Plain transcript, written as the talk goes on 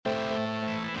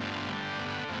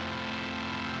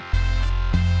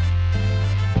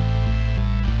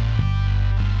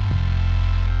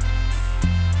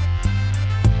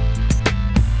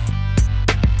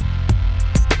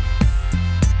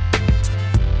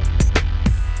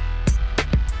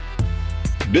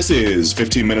This is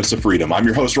 15 Minutes of Freedom. I'm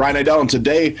your host, Ryan Idell, and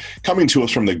today, coming to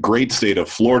us from the great state of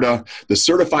Florida, the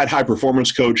certified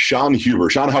high-performance coach, Sean Huber.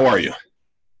 Sean, how are you?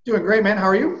 Doing great, man. How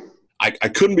are you? I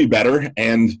couldn't be better,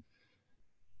 and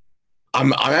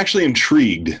I'm actually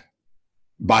intrigued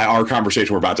by our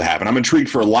conversation we're about to have, and I'm intrigued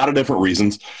for a lot of different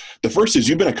reasons. The first is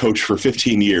you've been a coach for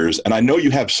 15 years, and I know you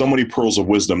have so many pearls of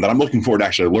wisdom that I'm looking forward to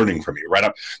actually learning from you,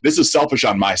 right? This is selfish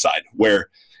on my side, where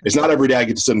it's not every day I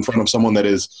get to sit in front of someone that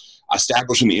is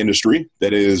established in the industry,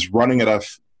 that is running at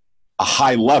a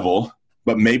high level,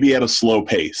 but maybe at a slow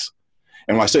pace.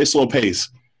 And when I say slow pace,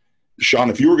 Sean,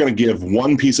 if you were going to give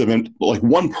one piece of, like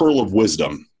one pearl of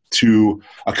wisdom to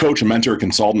a coach, a mentor, a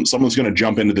consultant, someone who's going to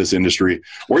jump into this industry,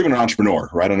 or even an entrepreneur,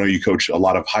 right? I know you coach a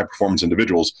lot of high-performance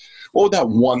individuals. What would that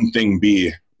one thing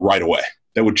be right away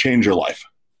that would change your life?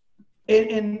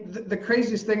 And the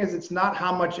craziest thing is it's not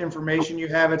how much information you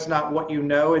have. It's not what you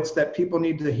know. It's that people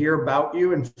need to hear about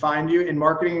you and find you. And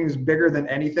marketing is bigger than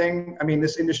anything. I mean,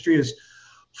 this industry is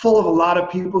full of a lot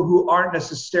of people who aren't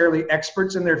necessarily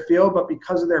experts in their field, but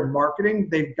because of their marketing,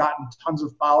 they've gotten tons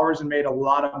of followers and made a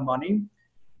lot of money.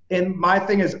 And my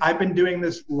thing is, I've been doing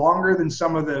this longer than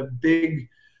some of the big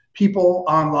people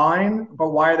online, but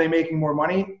why are they making more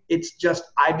money? It's just,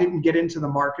 I didn't get into the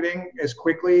marketing as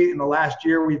quickly. In the last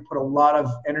year, we've put a lot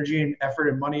of energy and effort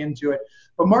and money into it.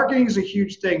 But marketing is a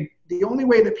huge thing. The only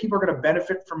way that people are going to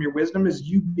benefit from your wisdom is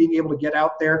you being able to get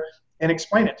out there and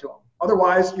explain it to them.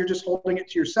 Otherwise, you're just holding it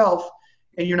to yourself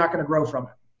and you're not going to grow from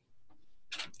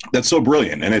it. That's so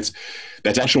brilliant. And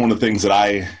that's actually one of the things that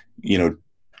I,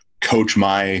 coach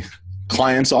my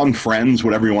clients on, friends,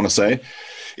 whatever you want to say.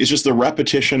 It's just the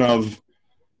repetition of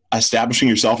establishing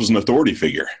yourself as an authority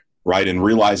figure, right? And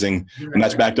realizing, and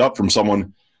that's backed up from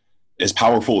someone as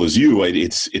powerful as you.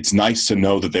 It's nice to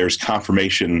know that there's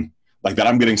confirmation, like that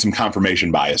I'm getting some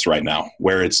confirmation bias right now,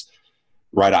 where it's,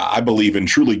 right, I believe in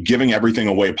truly giving everything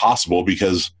away possible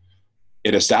because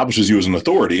it establishes you as an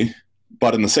authority,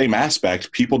 but in the same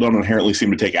aspect, people don't inherently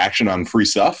seem to take action on free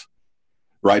stuff,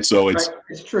 right? So it's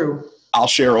true. I'll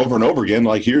share over and over again,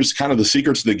 like, here's kind of the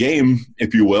secrets of the game,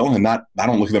 if you will. And I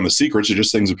don't look at them as secrets. They're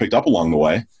just things I picked up along the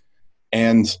way.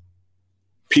 And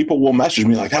people will message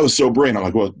me like, that was so brilliant. I'm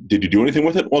like, well, did you do anything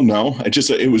with it? Well, no,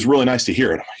 it was really nice to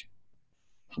hear it.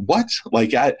 I'm like,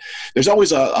 what? There's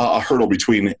always a hurdle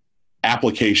between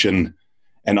application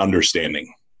and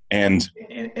understanding. And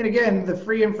again, the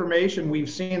free information, we've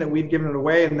seen that we've given it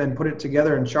away and then put it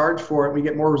together and charged for it. We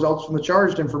get more results from the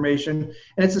charged information,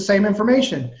 and it's the same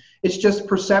information. It's just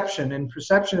perception, and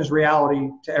perception is reality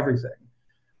to everything.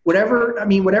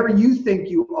 Whatever you think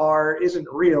you are isn't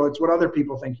real. It's what other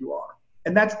people think you are.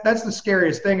 And that's the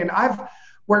scariest thing. And I've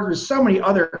worked with so many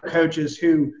other coaches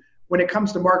who, when it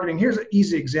comes to marketing, here's an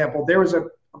easy example. There was a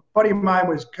buddy of mine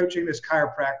was coaching this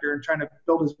chiropractor and trying to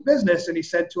build his business. And he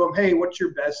said to him, hey, what's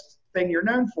your best thing you're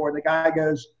known for? The guy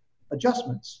goes,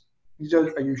 adjustments. He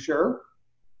says, are you sure?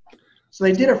 So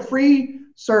they did a free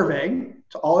survey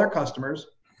to all their customers.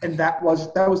 And that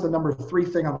was the number 3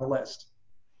 thing on the list.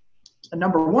 The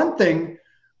number 1 thing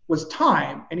was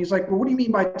time. And he's like, well, what do you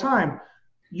mean by time?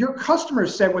 Your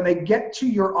customers said when they get to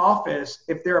your office,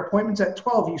 if their appointment's at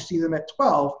 12, you see them at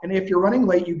 12. And if you're running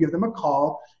late, you give them a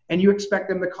call and you expect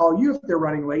them to call you if they're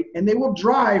running late. And they will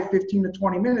drive 15 to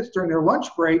 20 minutes during their lunch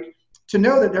break to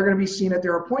know that they're going to be seen at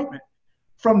their appointment.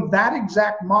 From that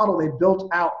exact model, they built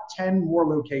out 10 more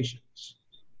locations.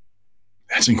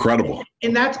 That's incredible.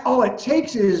 And that's all it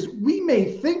takes is we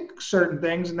may think certain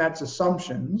things, and that's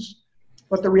assumptions.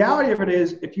 But the reality of it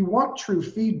is, if you want true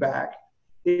feedback,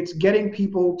 it's getting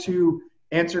people to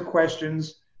answer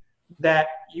questions that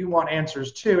you want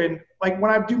answers to. And like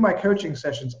when I do my coaching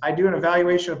sessions, I do an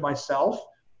evaluation of myself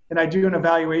and I do an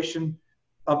evaluation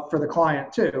for the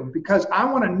client too, because I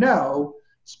want to know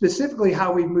specifically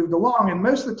how we've moved along. And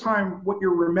most of the time, what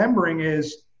you're remembering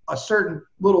is a certain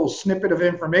little snippet of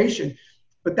information,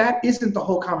 but that isn't the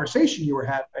whole conversation you were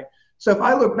having. So if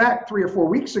I look back 3 or 4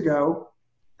 weeks ago,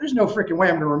 there's no freaking way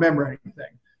I'm going to remember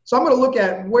anything. So I'm going to look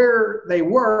at where they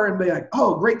were and be like,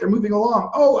 oh, great, they're moving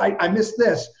along. Oh, I missed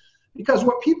this. Because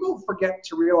what people forget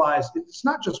to realize, it's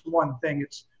not just one thing.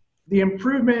 It's the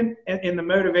improvement in the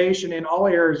motivation in all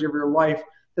areas of your life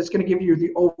that's going to give you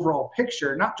the overall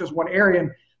picture, not just one area.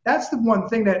 And that's the one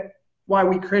thing that why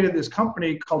we created this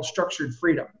company called Structured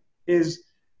Freedom is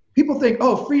people think,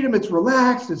 oh, freedom, it's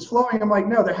relaxed, it's flowing. I'm like,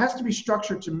 no, there has to be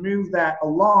structure to move that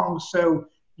along so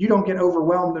you don't get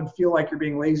overwhelmed and feel like you're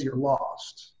being lazy or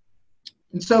lost.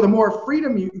 And so the more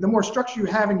freedom the more structure you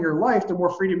have in your life, the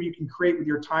more freedom you can create with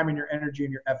your time and your energy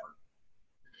and your effort.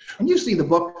 And you see the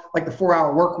book, like the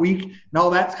 4-Hour Work Week and all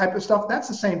that type of stuff. That's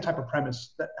the same type of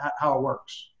premise, how it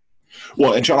works.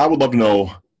 Well, and Sean, I would love to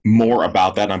know more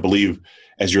about that. And I believe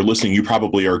as you're listening, you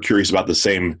probably are curious about the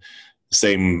same,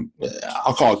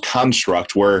 I'll call it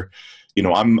construct where,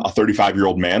 I'm a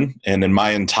 35-year-old man, and in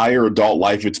my entire adult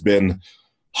life, it's been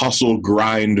hustle,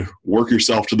 grind, work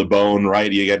yourself to the bone,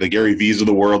 right? You got the Gary V's of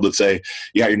the world that say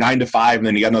you got your 9 to 5, and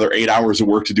then you got another 8 hours of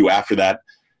work to do after that.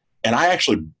 And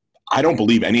I don't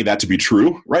believe any of that to be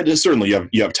true, right? Certainly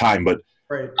you have time, but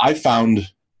Right. I found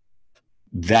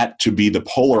that to be the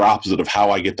polar opposite of how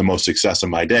I get the most success in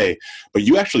my day. But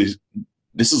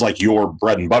this is like your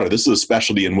bread and butter. This is a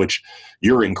specialty in which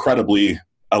you're incredibly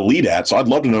elite at. So I'd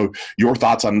love to know your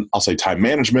thoughts on, I'll say, time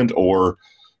management or,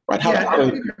 right? I'll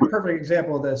give you a perfect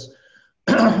example of this.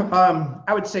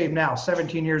 I would say now,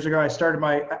 17 years ago,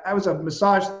 I was a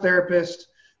massage therapist,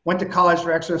 went to college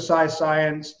for exercise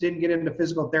science, didn't get into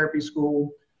physical therapy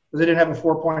school because I didn't have a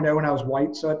 4.0 when I was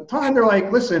white. So at the time, they're like,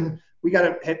 listen, we got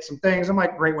to hit some things. I'm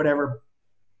like, great, whatever.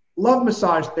 Love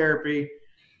massage therapy.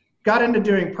 Got into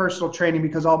doing personal training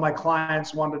because all my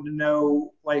clients wanted to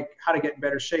know like how to get in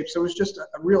better shape. So it was just a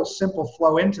real simple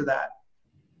flow into that.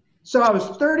 So I was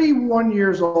 31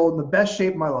 years old in the best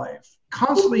shape of my life,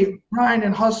 constantly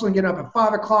grinding, hustling, getting up at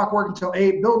 5 o'clock, working until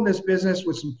 8, building this business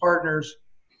with some partners,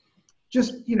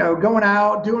 just, going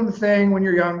out, doing the thing when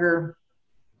you're younger.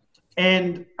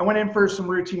 And I went in for some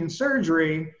routine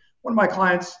surgery. One of my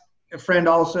clients, a friend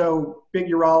also, big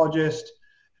urologist,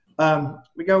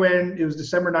 we go in, it was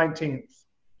December 19th,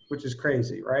 which is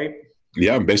crazy, right?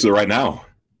 Yeah, basically right now.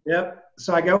 Yep.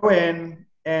 So I go in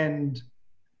and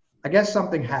I guess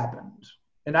something happened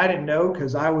and I didn't know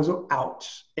because I was out.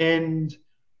 And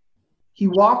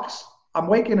I'm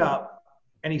waking up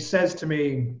and he says to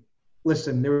me,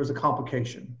 listen, there was a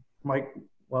complication. I'm like,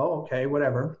 well, okay,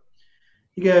 whatever.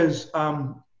 He goes,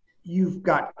 you've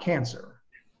got cancer.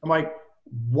 I'm like,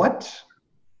 what?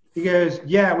 He goes,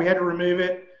 yeah, we had to remove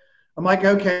it. I'm like,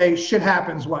 okay, shit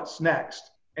happens. What's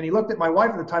next? And he looked at my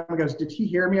wife at the time and goes, did he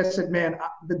hear me? I said, man,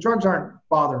 the drugs aren't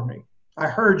bothering me. I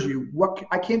heard you.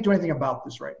 I can't do anything about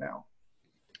this right now.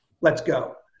 Let's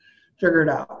go. Figure it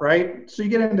out, right? So you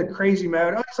get into crazy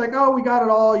mode. It's like, oh, we got it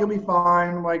all. You'll be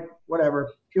fine. I'm like,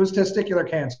 whatever. It was testicular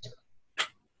cancer.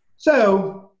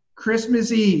 So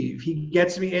Christmas Eve, he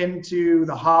gets me into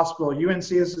the hospital. UNC,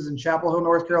 this is in Chapel Hill,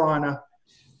 North Carolina.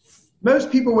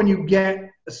 Most people, when you get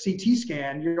a CT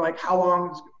scan, you're like, how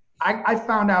long? I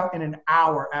found out in an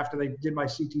hour after they did my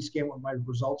CT scan what my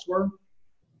results were.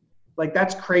 Like,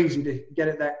 that's crazy to get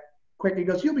it that quick. He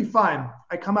goes, you'll be fine.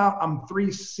 I come out, I'm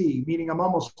 3C, meaning I'm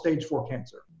almost stage 4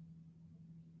 cancer.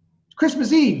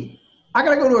 Christmas Eve. I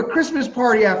got to go to a Christmas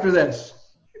party after this.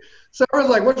 So I was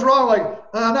like, what's wrong? Like,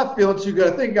 I'm not feeling too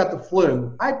good. I think I got the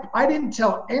flu. I didn't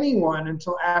tell anyone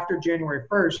until after January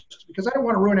 1st because I didn't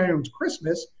want to ruin anyone's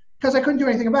Christmas because I couldn't do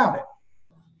anything about it.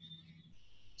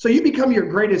 So you become your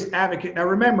greatest advocate. Now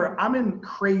remember, I'm in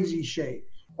crazy shape,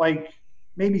 like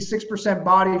maybe 6%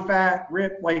 body fat,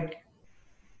 ripped, like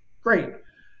great.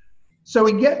 So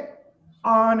we get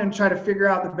on and try to figure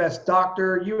out the best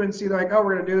doctor. UNC, they're like, oh,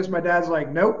 we're going to do this. My dad's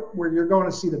like, nope, you're going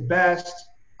to see the best.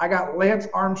 I got Lance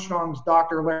Armstrong's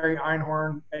doctor, Larry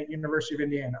Einhorn at University of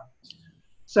Indiana.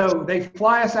 So they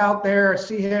fly us out there,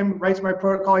 see him, writes my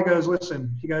protocol. He goes,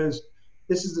 listen,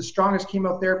 this is the strongest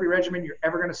chemotherapy regimen you're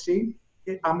ever going to see.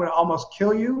 I'm going to almost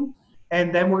kill you,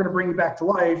 and then we're going to bring you back to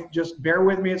life. Just bear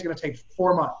with me. It's going to take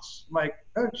 4 months. I'm like,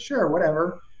 oh, sure,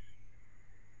 whatever.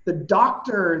 The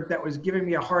doctor that was giving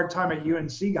me a hard time at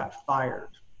UNC got fired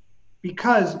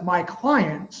because my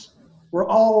clients were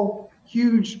all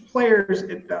huge players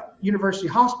at the university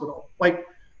hospital. Like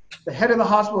the head of the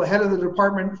hospital, the head of the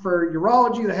department for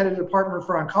urology, the head of the department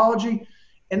for oncology.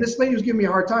 And this lady was giving me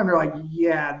a hard time. They're like,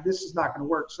 yeah, this is not going to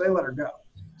work. So they let her go.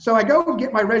 So I go and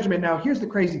get my regimen. Now, here's the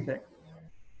crazy thing.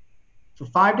 For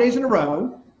 5 days in a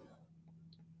row,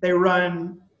 they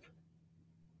run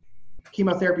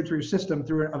chemotherapy through your system,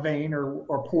 through a vein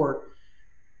or port.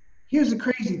 Here's the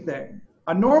crazy thing.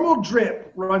 A normal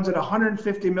drip runs at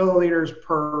 150 milliliters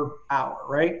per hour,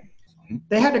 right?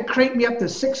 They had to crank me up to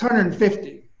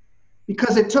 650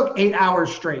 because it took 8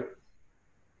 hours straight.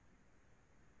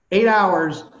 8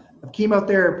 hours of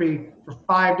chemotherapy for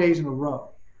 5 days in a row.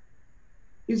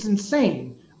 It's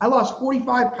insane. I lost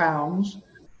 45 pounds,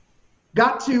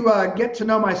 got to get to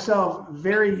know myself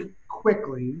very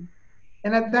quickly.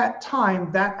 And at that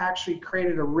time, that actually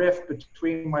created a rift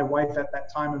between my wife at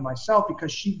that time and myself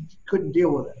because she couldn't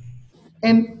deal with it.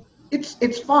 And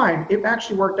it's fine. It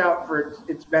actually worked out for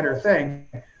its better thing.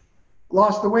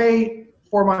 Lost the weight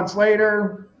 4 months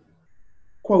later,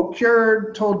 quote,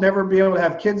 cured, told never be able to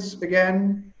have kids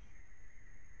again.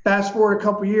 Fast forward a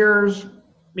couple years,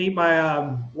 meet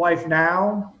my wife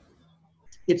now.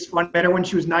 It's fun. Met her when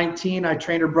she was 19. I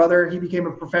trained her brother. He became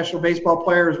a professional baseball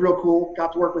player. It was real cool.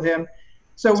 Got to work with him.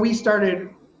 So we started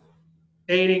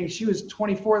dating. She was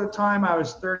 24 at the time. I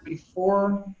was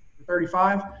 34,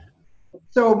 35.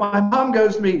 So my mom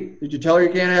goes to me, did you tell her you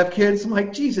can't have kids? I'm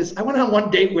like, Jesus, I went on one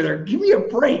date with her. Give me a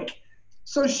break.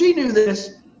 So she knew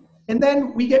this. And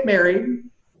then we get married.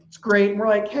 It's great. And we're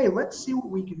like, hey, let's see what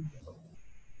we can do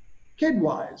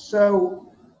kid-wise.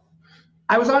 So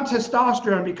I was on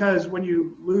testosterone because when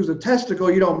you lose a testicle,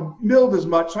 you don't build as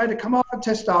much. So I had to come off of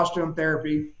testosterone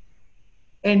therapy.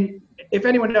 And if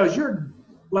anyone knows, you're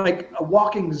like a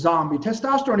walking zombie.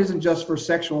 Testosterone isn't just for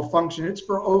sexual function. It's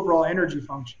for overall energy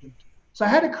function. So I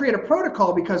had to create a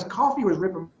protocol because coffee was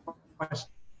ripping my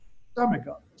stomach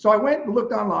up. So I went and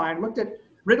looked online, looked at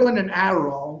Ritalin and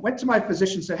Adderall, went to my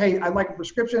physician, said, hey, I'd like a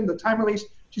prescription, the time release.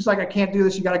 She's like, I can't do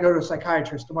this. You got to go to a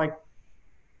psychiatrist. I'm like,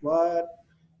 what?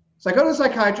 So I go to the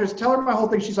psychiatrist, tell her my whole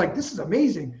thing. She's like, this is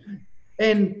amazing.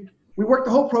 And we worked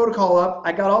the whole protocol up.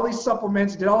 I got all these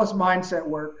supplements, did all this mindset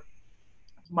work.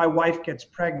 My wife gets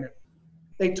pregnant.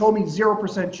 They told me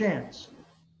 0% chance.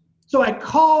 So I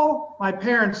call my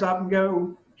parents up and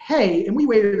go, hey, and we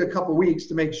waited a couple weeks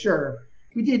to make sure.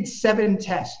 We did 7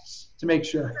 tests to make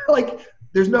sure. Like,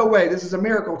 there's no way. This is a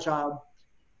miracle child.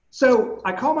 So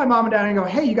I call my mom and dad and go,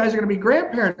 hey, you guys are going to be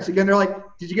grandparents again. They're like,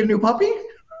 did you get a new puppy?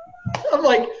 I'm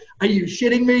like, are you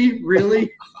shitting me?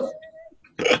 Really?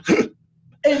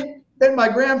 And then my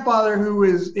grandfather, who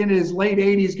was in his late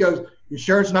 80s, goes, you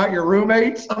sure it's not your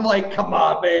roommates? I'm like, come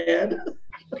on, man.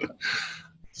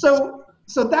 So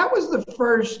that was the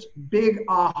first big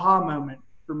aha moment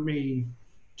for me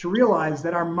to realize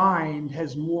that our mind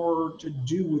has more to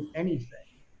do with anything.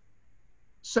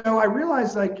 So I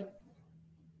realized, like,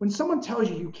 when someone tells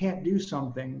you you can't do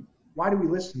something, why do we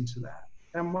listen to that?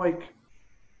 And I'm like,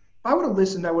 if I would have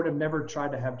listened, I would have never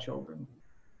tried to have children.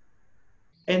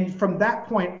 And from that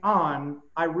point on,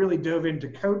 I really dove into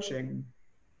coaching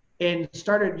and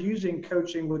started using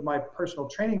coaching with my personal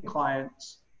training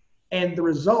clients. And the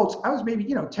results, I was maybe,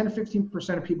 10 to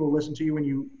 15% of people listen to you when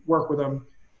you work with them.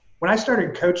 When I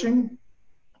started coaching,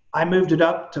 I moved it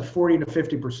up to 40 to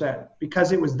 50%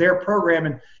 because it was their program.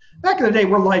 And back in the day,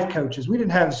 we're life coaches. We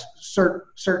didn't have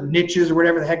certain niches or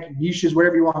whatever the heck, niches,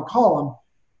 whatever you want to call them.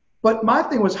 But my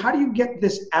thing was, how do you get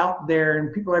this out there?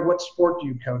 And people are like, what sport do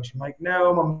you coach? I'm like, no,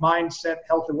 I'm a mindset,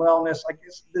 health and wellness, like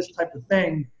this type of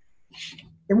thing.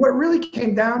 And what it really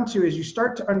came down to is you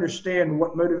start to understand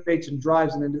what motivates and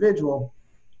drives an individual.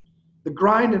 The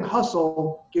grind and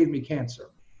hustle gave me cancer.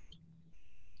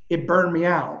 It burned me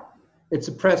out. It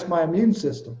suppressed my immune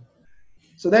system.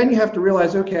 So then you have to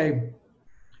realize, okay,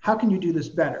 how can you do this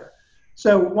better?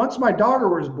 So once my daughter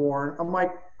was born, I'm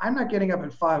like, I'm not getting up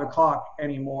at 5 o'clock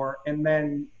anymore and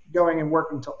then going and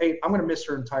working until 8. I'm going to miss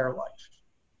her entire life.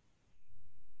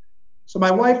 So my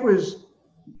wife was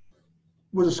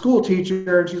a school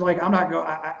teacher, and she's like, I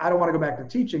don't want to go back to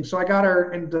teaching. So I got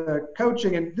her into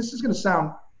coaching, and this is going to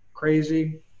sound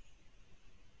crazy,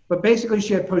 but basically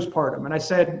she had postpartum. And I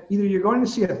said, either you're going to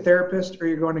see a therapist or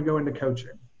you're going to go into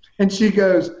coaching. And she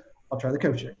goes, I'll try the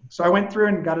coaching. So I went through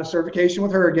and got a certification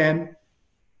with her again.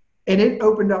 And it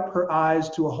opened up her eyes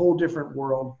to a whole different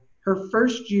world. Her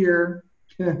first year,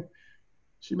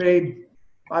 she made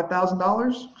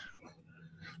 $5,000.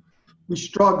 We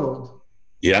struggled.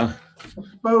 Yeah. I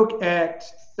spoke at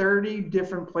 30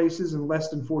 different places in less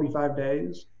than 45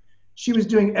 days. She was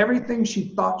doing everything she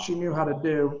thought she knew how to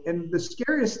do. And the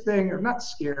scariest thing, or not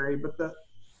scary, but the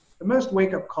most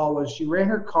wake-up call was she ran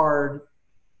her card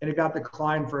and it got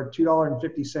declined for a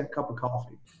 $2.50 cup of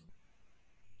coffee.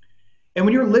 And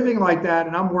when you're living like that,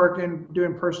 and I'm working,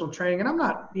 doing personal training, and I'm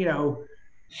not,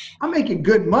 I'm making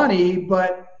good money,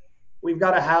 but we've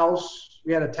got a house,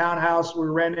 we had a townhouse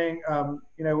we're renting,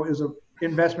 it was an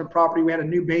investment property. We had a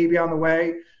new baby on the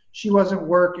way. She wasn't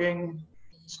working.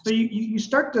 So you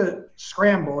start to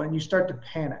scramble and you start to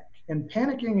panic. And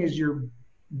panicking is your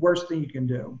worst thing you can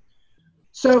do.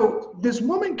 So this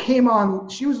woman came on,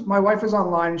 my wife was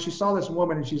online and she saw this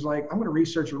woman and she's like, I'm going to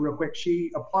research her real quick.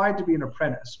 She applied to be an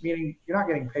apprentice, meaning you're not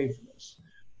getting paid for this.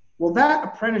 Well, that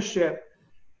apprenticeship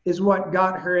is what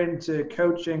got her into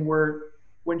coaching, where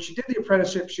when she did the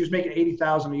apprenticeship, she was making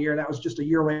 $80,000 a year. That was just a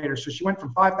year later. So she went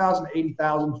from $5,000 to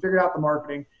 $80,000, figured out the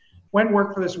marketing, went and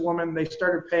worked for this woman. They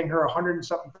started paying her $100 and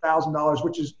something thousand,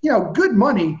 which is, good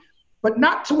money, but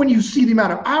not to when you see the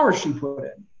amount of hours she put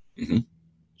in. Mm-hmm.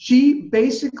 She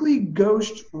basically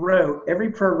ghost wrote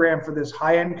every program for this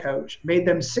high-end coach, made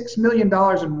them $6 million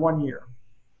in 1 year.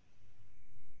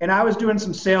 And I was doing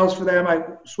some sales for them. I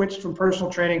switched from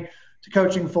personal training to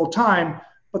coaching full-time.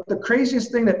 But the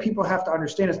craziest thing that people have to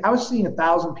understand is I was seeing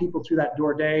 1,000 people through that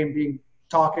door a day and being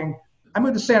talking. I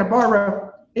moved to Santa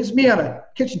Barbara. It's me on a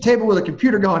kitchen table with a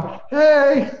computer going,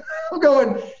 hey, I'm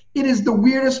going, it is the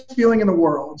weirdest feeling in the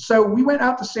world. So we went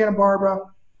out to Santa Barbara.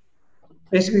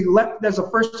 Basically, that's the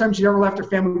first time she'd ever left her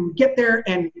family. We get there,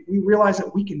 and we realized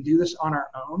that we can do this on our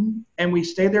own. And we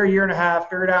stayed there a year and a half,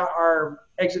 figured out our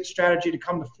exit strategy to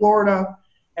come to Florida,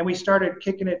 and we started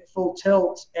kicking it full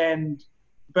tilt and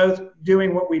both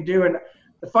doing what we do. And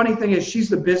the funny thing is, she's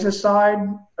the business side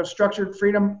of Structured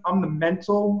Freedom. I'm the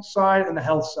mental side and the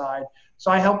health side. So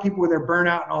I help people with their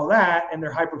burnout and all that and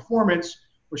their high performance,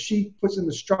 where she puts in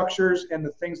the structures and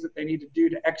the things that they need to do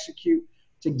to execute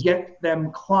to get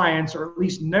them clients, or at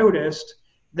least noticed,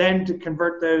 then to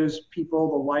convert those people,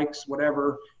 the likes,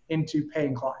 whatever, into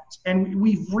paying clients. And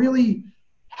we've really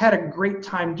had a great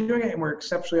time doing it, and we're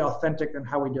exceptionally authentic in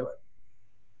how we do it.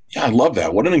 Yeah, I love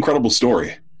that. What an incredible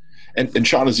story. And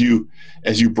Sean, as you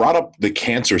brought up the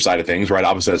cancer side of things, right?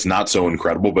 Obviously that's not so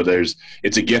incredible, but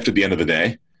it's a gift at the end of the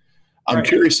day. I'm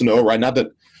curious to know, right, now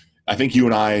that I think you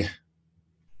and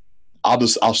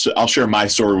I'll share my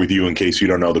story with you in case you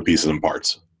don't know the pieces and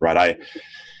parts, right?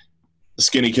 A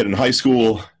skinny kid in high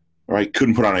school, right?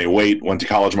 Couldn't put on any weight, went to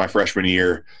college my freshman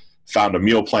year, found a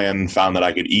meal plan, found that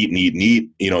I could eat and eat and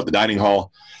eat, at the dining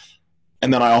hall.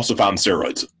 And then I also found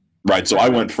steroids, right? So I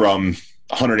went from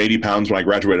 180 pounds when I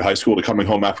graduated high school to coming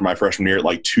home after my freshman year at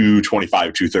like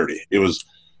 225, 230. It was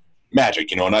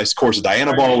magic, a nice course of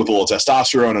Dianabol with a little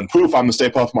testosterone, and poof, I'm the Stay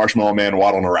Puft Marshmallow Man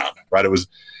waddling around, right? It was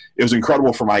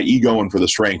incredible for my ego and for the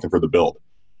strength and for the build.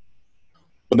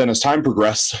 But then as time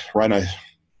progressed, right, I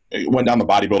went down the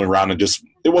bodybuilding route, and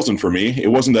it wasn't for me. It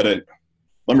wasn't that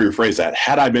let me rephrase that.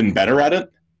 Had I been better at it,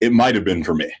 it might have been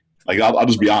for me. Like, I'll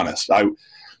just be honest. I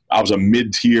was a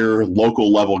mid-tier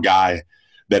local level guy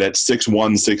that at 6'1",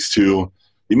 6'2",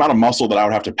 the amount of muscle that I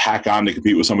would have to pack on to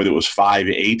compete with somebody that was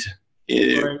 5'8",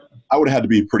 I would have had to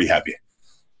be pretty heavy.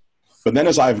 But then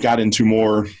as I've got into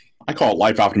more, I call it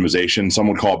life optimization, some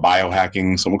would call it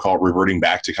biohacking, some would call it reverting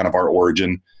back to kind of our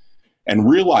origin, and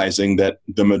realizing that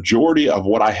the majority of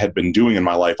what I had been doing in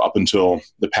my life up until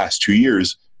the past 2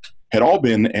 years had all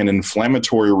been an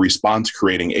inflammatory response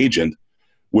creating agent,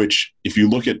 which if you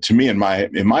look at, to me, in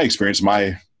my experience,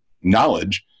 my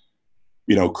knowledge,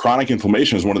 chronic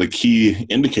inflammation is one of the key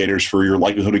indicators for your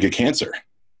likelihood to get cancer.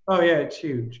 Oh yeah, it's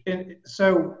huge. And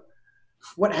so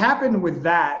what happened with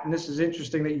that, and this is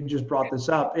interesting that you just brought this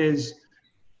up, is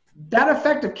that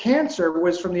effect of cancer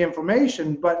was from the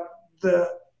inflammation, but the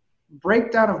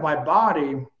breakdown of my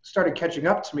body started catching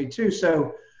up to me too.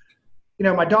 So,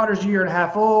 my daughter's a year and a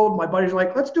half old. My buddy's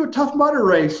like, let's do a Tough Mudder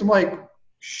race. I'm like,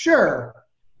 sure.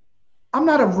 I'm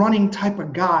not a running type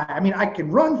of guy. I mean, I can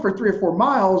run for 3 or 4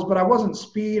 miles, but I wasn't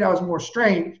speed. I was more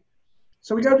strength.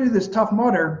 So we go do this Tough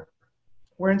Mudder.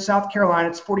 We're in South Carolina.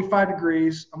 It's 45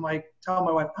 degrees. I'm like, telling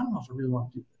my wife, I don't know if I really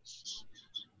want to do this.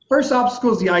 First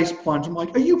obstacle is the ice plunge. I'm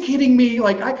like, are you kidding me?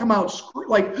 Like, I come out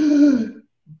like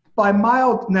by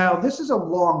mile. Now, this is a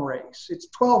long race. It's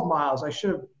 12 miles. I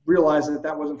should have realized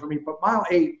that wasn't for me. But mile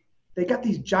 8, they got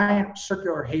these giant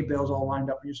circular hay bales all lined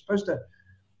up. And you're supposed to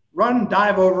run,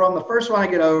 dive over them. The first one I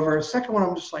get over. The second one,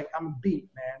 I'm just like, I'm beat,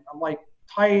 man. I'm like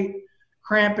tight,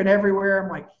 cramping everywhere. I'm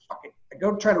like, fuck it. I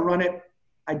go try to run it.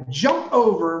 I jump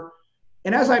over,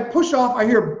 and as I push off, I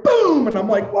hear boom, and I'm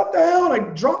like, what the hell? And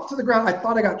I drop to the ground. I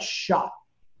thought I got shot.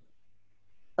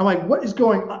 I'm like, what is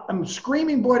going on? I'm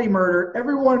screaming bloody murder.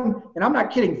 Everyone, and I'm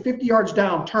not kidding, 50 yards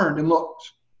down, turned and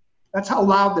looked. That's how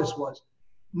loud this was.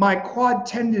 My quad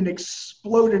tendon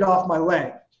exploded off my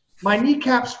leg. My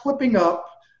kneecaps flipping up,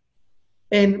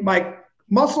 and my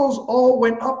muscles all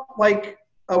went up like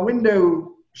a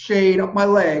window shade up my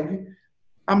leg.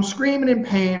 I'm screaming in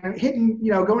pain, hitting,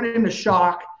 going into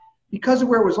shock. Because of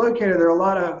where it was located, there are a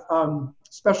lot of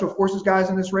special forces guys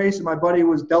in this race, and my buddy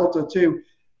was Delta too.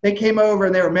 They came over,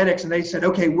 and they were medics, and they said,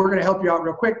 okay, we're going to help you out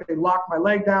real quick. They locked my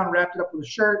leg down, wrapped it up with a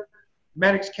shirt.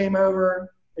 Medics came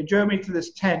over. They drove me to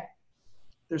this tent.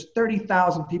 There's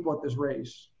 30,000 people at this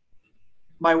race.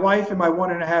 My wife and my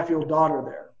 1.5-year-old daughter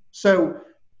there. So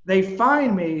they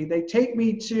find me. They take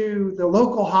me to the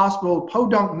local hospital,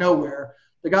 podunk nowhere.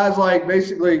 The guy's like,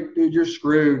 basically, dude, you're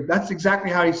screwed. That's exactly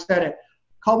how he said it.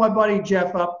 Called my buddy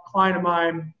Jeff up, client of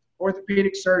mine,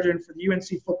 orthopedic surgeon for the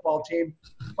UNC football team.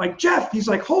 Like, Jeff, he's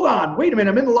like, hold on, wait a minute,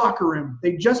 I'm in the locker room.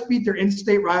 They just beat their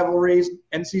in-state rivalries,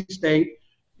 NC State.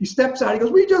 He steps out, he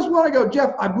goes, we just want to go.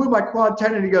 Jeff, I blew my quad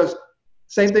tendon. He goes,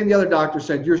 same thing the other doctor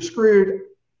said, you're screwed.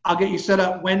 I'll get you set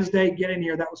up Wednesday, get in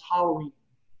here. That was Halloween,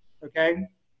 okay?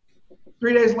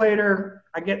 3 days later,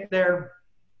 I get there.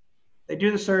 They do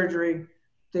the surgery.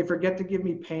 They forget to give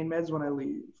me pain meds when I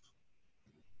leave.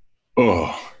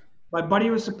 Oh. My buddy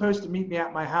was supposed to meet me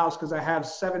at my house because I have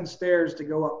 7 stairs to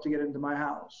go up to get into my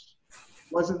house.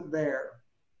 Wasn't there.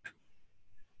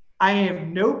 I have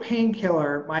no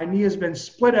painkiller. My knee has been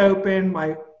split open,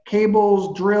 my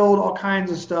cables drilled, all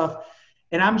kinds of stuff.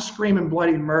 And I'm screaming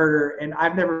bloody murder. And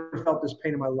I've never felt this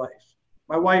pain in my life.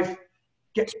 My wife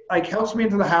helps me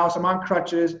into the house. I'm on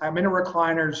crutches. I'm in a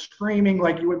recliner screaming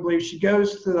like you would believe. She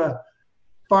goes to the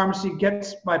pharmacy,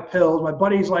 gets my pills. My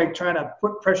buddy's like trying to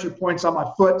put pressure points on my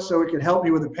foot so it could help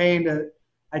me with the pain.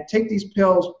 I take these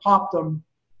pills, pop them.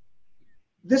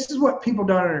 This is what people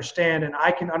don't understand, and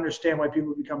I can understand why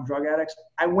people become drug addicts.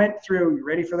 I went through, you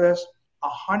ready for this?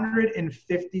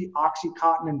 150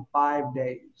 Oxycontin in 5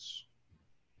 days.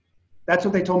 That's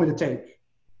what they told me to take.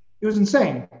 It was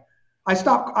insane. I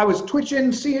stopped. I was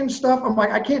twitching, seeing stuff. I'm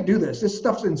like, I can't do this. This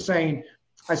stuff's insane.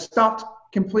 I stopped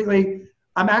completely.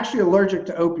 I'm actually allergic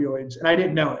to opioids, and I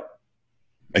didn't know it.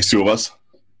 Makes 2 of us.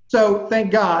 So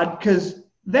thank God, because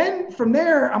then from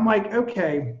there, I'm like,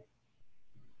 okay.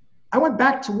 I went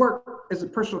back to work as a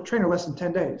personal trainer less than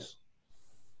 10 days.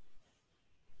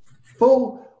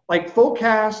 Full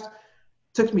cast.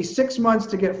 Took me 6 months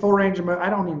to get full range of motion. I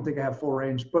don't even think I have full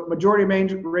range, but majority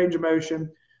of range of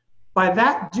motion.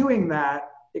 By doing that,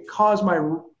 it caused my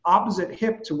opposite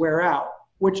hip to wear out,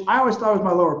 which I always thought was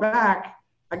my lower back.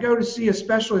 I go to see a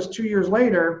specialist 2 years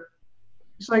later.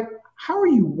 He's like, how are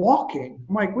you walking?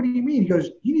 I'm like, what do you mean? He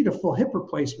goes, you need a full hip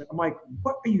replacement. I'm like,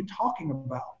 what are you talking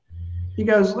about? He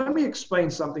goes, let me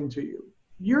explain something to you.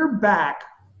 Your back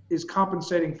is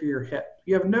compensating for your hip.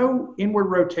 You have no inward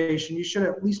rotation. You should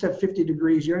at least have 50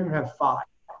 degrees. You don't even have 5.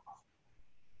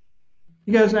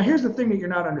 He goes, now here's the thing that you're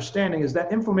not understanding is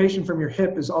that inflammation from your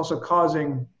hip is also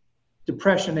causing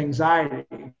depression, anxiety.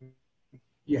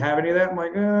 You have any of that? I'm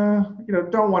like,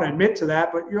 don't want to admit to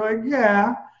that, but you're like,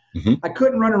 yeah. Mm-hmm. I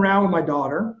couldn't run around with my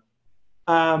daughter.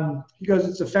 He goes,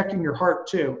 it's affecting your heart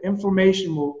too.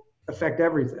 Inflammation will affect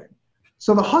everything.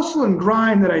 So the hustle and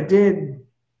grind that I did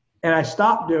and I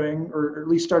stopped doing, or at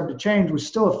least started to change, was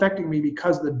still affecting me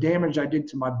because of the damage I did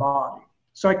to my body.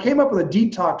 So I came up with a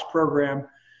detox program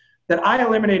that I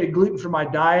eliminated gluten from my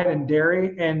diet and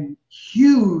dairy, and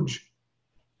huge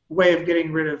way of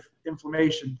getting rid of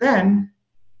inflammation. Then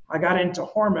I got into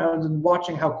hormones and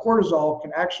watching how cortisol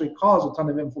can actually cause a ton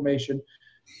of inflammation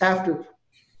after,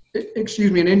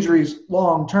 and injuries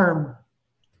long term.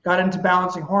 Got into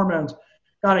balancing hormones.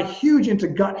 Got a huge into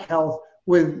gut health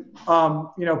with,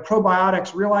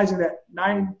 probiotics, realizing that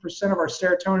 90% of our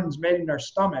serotonin is made in our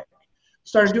stomach.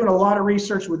 Started doing a lot of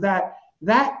research with that.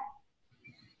 That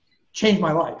changed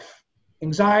my life.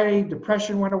 Anxiety,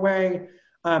 depression went away.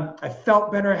 I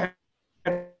felt better. I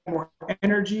had more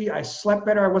energy. I slept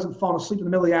better. I wasn't falling asleep in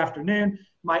the middle of the afternoon.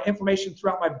 My inflammation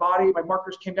throughout my body, my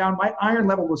markers came down. My iron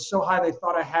level was so high they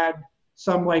thought I had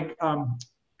some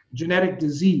genetic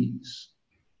disease.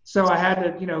 So I had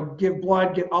to, give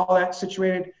blood, get all that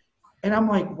situated. And I'm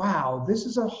like, wow, this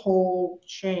is a whole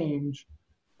change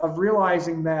of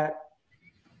realizing that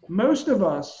most of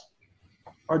us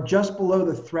are just below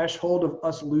the threshold of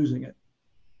us losing it.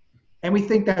 And we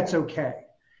think that's okay.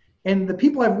 And the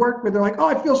people I've worked with, they're like, oh,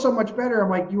 I feel so much better. I'm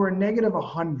like, you are negative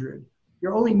 100.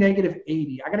 You're only negative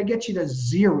 80. I got to get you to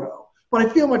 0. But I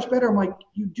feel much better. I'm like,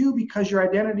 you do, because your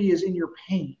identity is in your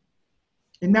pain.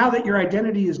 And now that your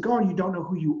identity is gone, you don't know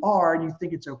who you are and you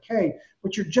think it's okay,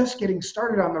 but you're just getting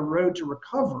started on the road to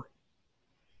recovery.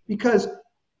 Because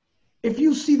if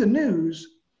you see the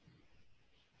news,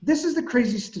 this is the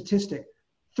crazy statistic.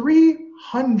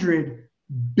 $300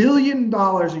 billion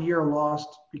a year lost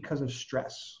because of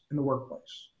stress in the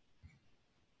workplace.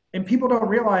 And people don't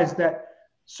realize that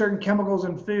certain chemicals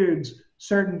in foods,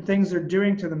 certain things they're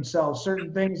doing to themselves,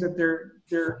 certain things that they're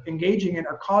engaging in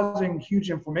are causing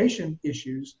huge inflammation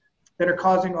issues that are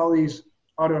causing all these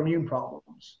autoimmune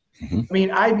problems. Mm-hmm. I mean,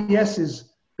 IBS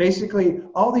is basically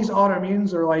all these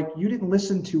autoimmunes are like, you didn't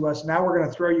listen to us. Now we're going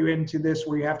to throw you into this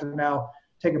where you have to now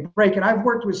take a break. And I've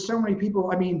worked with so many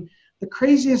people. I mean, the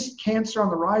craziest cancer on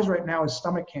the rise right now is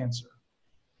stomach cancer.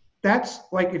 That's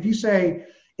like, if you say,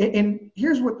 and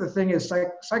here's what the thing is,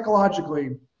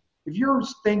 psychologically, if you're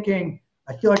thinking,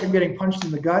 I feel like I'm getting punched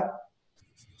in the gut,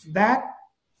 that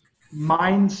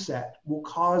mindset will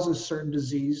cause a certain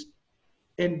disease.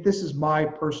 And this is my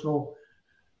personal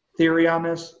theory on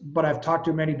this, but I've talked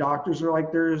to many doctors who are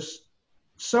like, there's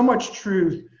so much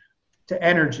truth to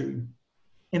energy,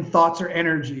 and thoughts are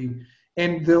energy,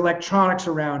 and the electronics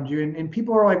around you. And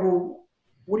people are like, well,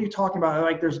 what are you talking about?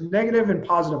 Like, there's negative and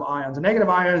positive ions. A negative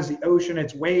ion is the ocean,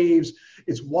 it's waves,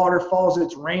 it's waterfalls,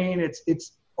 it's rain,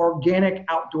 it's organic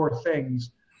outdoor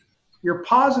things. Your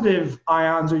positive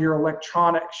ions are your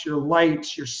electronics, your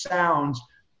lights, your sounds.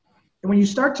 And when you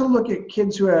start to look at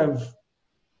kids who have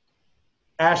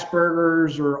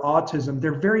Asperger's or autism,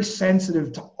 they're very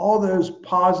sensitive to all those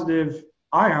positive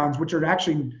ions, which are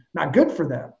actually not good for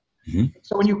them. Mm-hmm.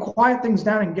 So when you quiet things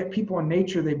down and get people in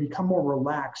nature, they become more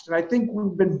relaxed. And I think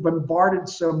we've been bombarded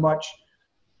so much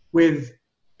with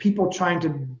people trying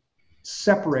to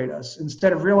separate us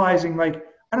instead of realizing, like,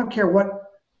 I don't care what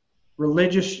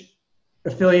religious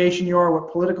affiliation you are,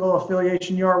 what political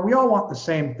affiliation you are, we all want the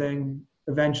same thing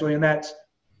eventually, and that's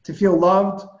to feel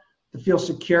loved, to feel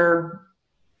secure,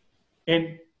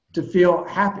 and to feel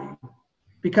happy,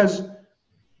 because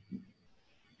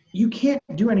you can't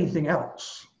do anything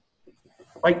else.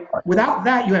 Like, without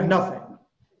that, you have nothing.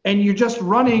 And you're just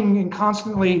running and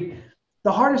constantly,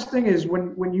 the hardest thing is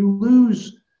when you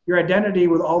lose your identity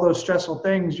with all those stressful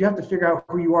things, you have to figure out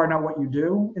who you are, not what you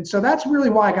do. And so that's really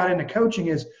why I got into coaching,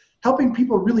 is helping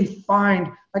people really find,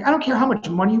 like, I don't care how much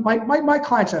money, my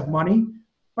clients have money.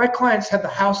 My clients have the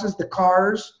houses, the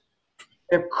cars,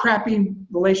 they have crappy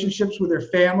relationships with their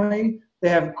family, they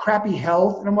have crappy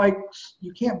health. And I'm like,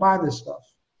 you can't buy this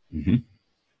stuff. Mm-hmm.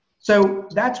 So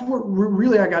that's what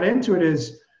really I got into it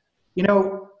is, you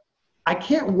know, I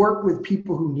can't work with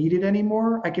people who need it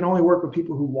anymore. I can only work with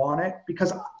people who want it,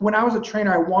 because when I was a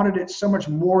trainer, I wanted it so much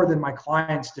more than my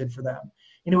clients did for them.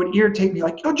 And it would irritate me,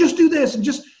 like, oh, just do this.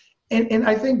 And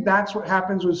I think that's what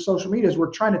happens with social media, is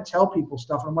we're trying to tell people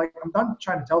stuff. And I'm like, I'm done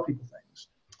trying to tell people things.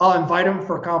 I'll invite them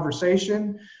for a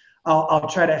conversation. I'll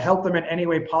try to help them in any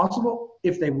way possible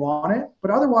if they want it. But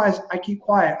otherwise, I keep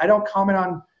quiet. I don't comment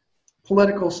on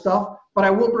political stuff, but I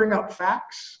will bring up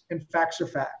facts, and facts are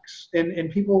facts.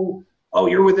 And people, oh,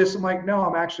 you're with this. I'm like, no,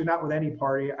 I'm actually not with any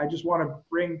party. I just want to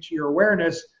bring to your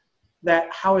awareness that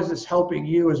how is this helping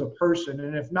you as a person?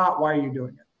 And if not, why are you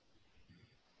doing it?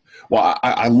 Well,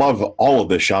 I love all of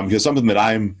this, Sean, because something that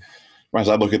as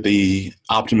I look at the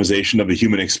optimization of the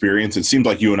human experience, it seems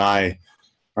like you and I,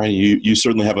 right, you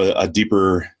certainly have a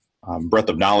deeper breadth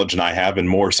of knowledge than I have, and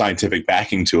more scientific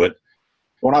backing to it.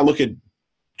 When I look at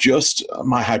just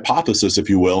my hypothesis, if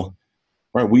you will,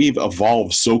 right, we've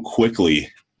evolved so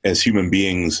quickly as human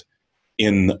beings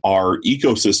in our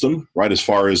ecosystem, right, as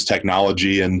far as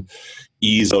technology and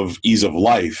ease of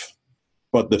life.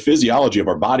 But the physiology of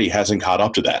our body hasn't caught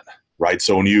up to that, right?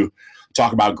 So when you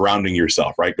talk about grounding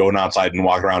yourself, right, going outside and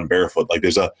walk around barefoot, like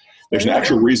there's an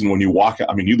actual reason when you walk.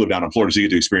 I mean, you live down in Florida, so you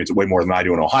get to experience it way more than I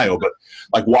do in Ohio. But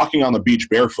like walking on the beach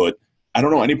barefoot, I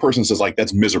don't know any person says, like,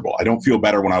 that's miserable. I don't feel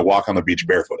better when I walk on the beach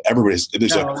barefoot.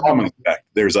 There's a calming effect.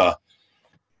 There's a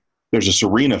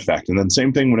serene effect. And then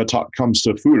same thing when it comes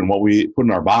to food and what we put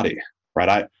in our body,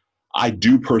 right? I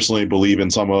do personally believe in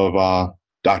some of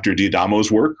Dr.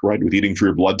 D'Adamo's work, right, with eating for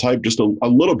your blood type, just a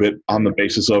little bit on the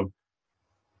basis of,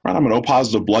 right, I'm an O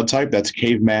positive blood type. That's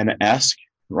caveman-esque,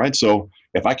 right? So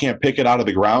if I can't pick it out of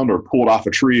the ground or pull it off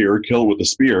a tree or kill it with a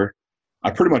spear, I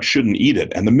pretty much shouldn't eat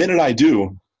it. And the minute I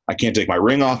do, I can't take my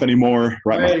ring off anymore,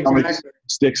 right? My stomach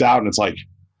sticks out, and it's like,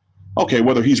 okay,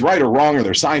 whether he's right or wrong, or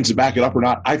there's signs to back it up or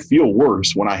not, I feel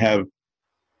worse when I have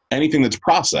anything that's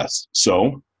processed.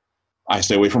 So I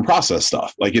stay away from processed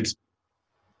stuff. Like,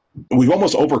 we've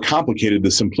almost overcomplicated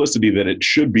the simplicity that it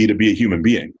should be to be a human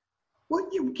being. Well,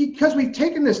 because we've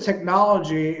taken this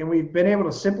technology and we've been able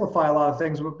to simplify a lot of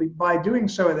things, but by doing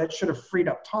so, that should have freed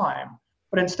up time.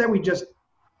 But instead, we just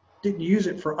didn't use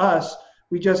it for us.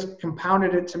 We just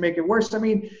compounded it to make it worse. I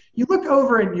mean, you look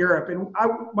over in Europe, and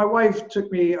my wife took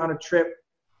me on a trip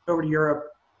over to Europe,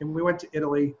 and we went to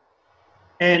Italy,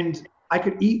 and I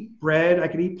could eat bread, I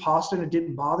could eat pasta, and it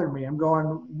didn't bother me. I'm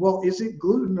going, well, is it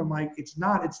gluten? I'm like, it's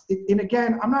not. And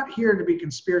again, I'm not here to be a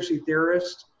conspiracy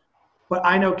theorist, but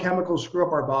I know chemicals screw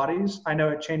up our bodies. I know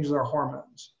it changes our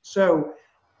hormones. So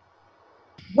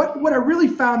what I really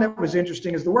found that was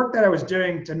interesting is the work that I was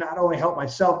doing to not only help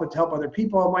myself, but to help other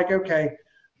people. I'm like, okay,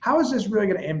 how is this really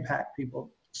going to impact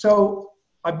people? So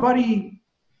my buddy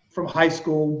from high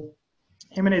school,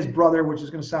 him and his brother, which is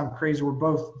going to sound crazy, were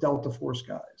both Delta Force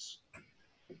guys.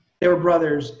 They were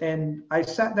brothers. And I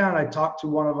sat down and I talked to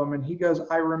one of them, and he goes,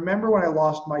 I remember when I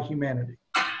lost my humanity.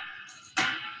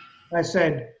 And I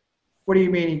said, what do you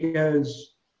mean? He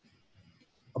goes,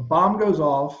 a bomb goes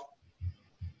off.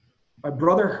 My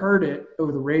brother heard it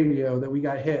over the radio that we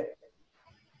got hit.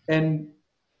 And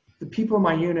the people in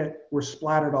my unit were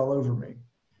splattered all over me.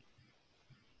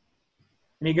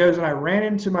 And he goes, and I ran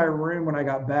into my room when I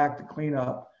got back to clean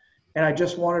up. And I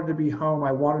just wanted to be home.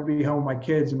 I wanted to be home with my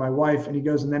kids and my wife. And he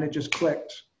goes, and then it just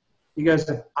clicked. He goes,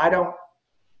 if I don't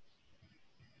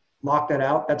lock that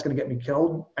out, that's going to get me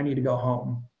killed. I need to go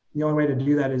home. The only way to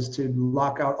do that is to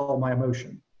lock out all my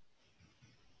emotion.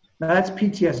 Now that's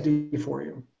PTSD for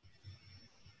you.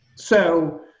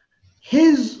 So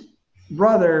his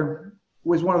brother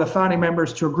was one of the founding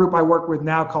members to a group I work with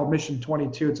now called Mission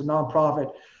 22. It's a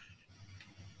nonprofit.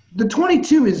 The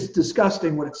 22 is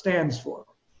disgusting what it stands for.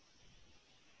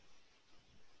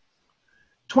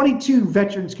 22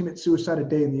 veterans commit suicide a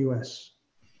day in the U.S.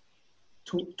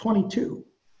 22.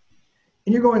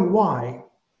 And you're going, why?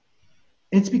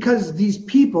 And it's because these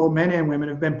people, men and women,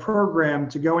 have been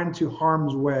programmed to go into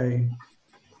harm's way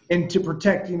and to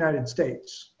protect the United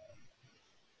States.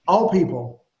 All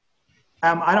people.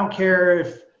 I don't care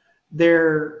if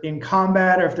they're in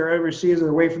combat or if they're overseas or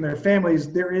away from their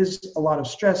families, there is a lot of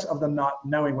stress of them not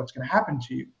knowing what's going to happen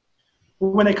to you.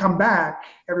 When they come back,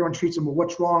 everyone treats them, well,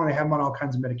 what's wrong? They have them on all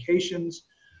kinds of medications.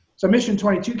 So Mission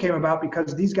 22 came about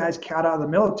because these guys got out of the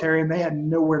military and they had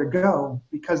nowhere to go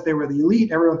because they were the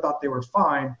elite. Everyone thought they were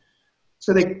fine.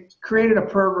 So they created a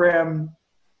program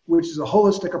which is a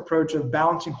holistic approach of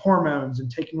balancing hormones and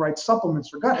taking right supplements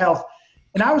for gut health.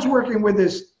 And I was working with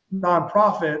this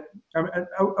nonprofit.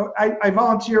 I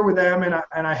volunteer with them and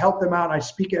I help them out. And I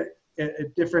speak at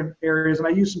different areas and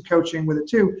I use some coaching with it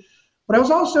too. But I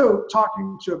was also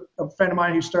talking to a friend of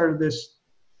mine who started this,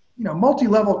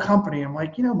 multi-level company. I'm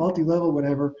like, multi-level,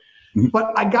 whatever. Mm-hmm.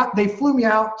 But they flew me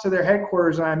out to their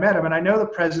headquarters and I met him and I know the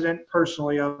president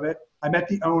personally of it. I met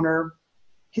the owner.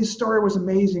 His story was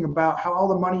amazing about how all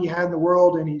the money he had in the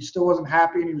world and he still wasn't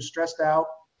happy and he was stressed out.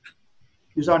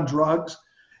 He was on drugs.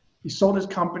 He sold his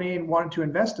company and wanted to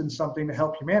invest in something to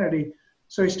help humanity.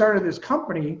 So he started this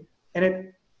company and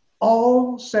it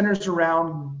all centers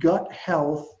around gut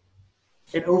health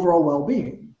and overall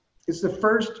well-being. It's the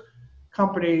first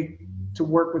company to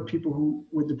work with people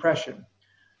with depression.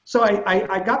 So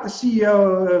I got the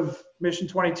CEO of Mission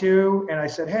 22 and I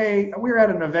said, hey, we were at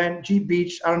an event, Jeep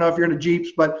Beach. I don't know if you're into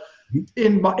Jeeps, but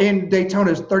in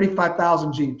Daytona is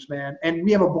 35,000 Jeeps, man. And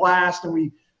we have a blast and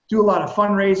we do a lot of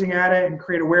fundraising at it and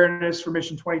create awareness for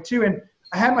Mission 22. And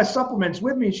I had my supplements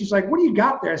with me. She's like, what do you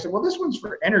got there? I said, well, this one's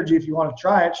for energy if you want to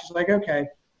try it. She's like, okay.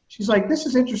 She's like, this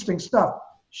is interesting stuff.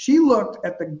 She looked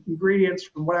at the ingredients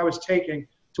from what I was taking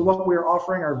to what we were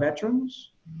offering our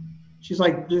veterans. She's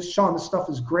like, Sean, this stuff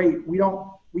is great.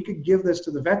 We could give this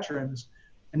to the veterans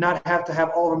and not have to have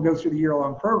all of them go through the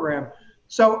year-long program.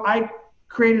 So I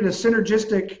created a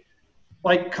synergistic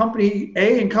company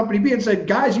A and company B and said,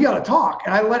 guys, you got to talk.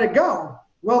 And I let it go.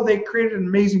 Well, they created an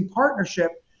amazing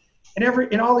partnership.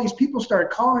 And all these people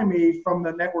started calling me from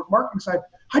the network marketing side.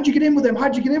 How'd you get in with them?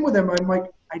 How'd you get in with them? I'm like,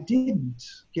 I didn't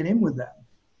get in with them.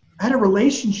 I had a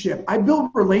relationship. I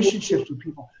build relationships with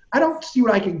people. I don't see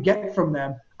what I can get from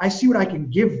them. I see what I can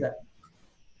give them.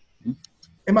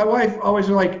 And my wife always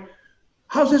was like,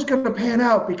 how's this going to pan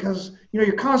out? Because,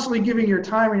 you're constantly giving your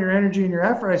time and your energy and your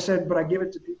effort. I said, but I give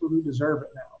it to people who deserve it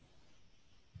now.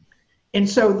 And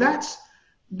so that's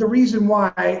the reason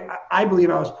why I believe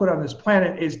I was put on this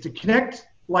planet, is to connect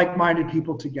like-minded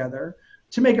people together,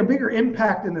 to make a bigger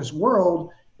impact in this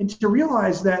world, and to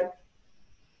realize that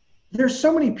there's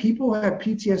so many people who have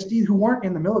PTSD who weren't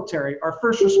in the military, our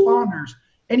first responders,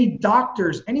 any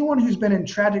doctors, anyone who's been in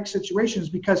tragic situations,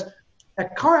 because a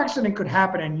car accident could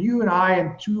happen and you and I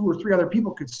and 2 or 3 other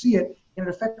people could see it and it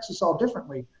affects us all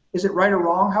differently. Is it right or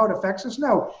wrong how it affects us?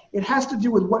 No, it has to do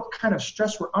with what kind of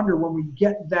stress we're under when we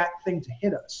get that thing to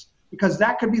hit us, because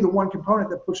that could be the one component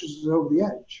that pushes us over the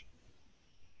edge.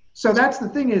 So that's the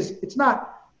thing, is it's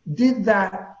not, did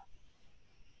that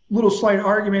little slight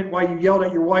argument why you yelled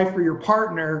at your wife or your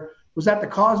partner, was that the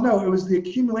cause? No, it was the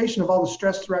accumulation of all the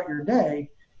stress throughout your day.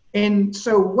 And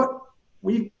so what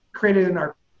we've created in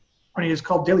our company is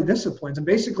called Daily Disciplines. And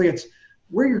basically it's,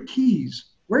 where are your keys?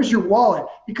 Where's your wallet?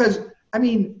 Because,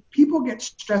 people get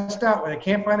stressed out when they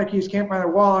can't find their keys, can't find their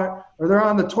wallet, or they're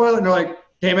on the toilet and they're like,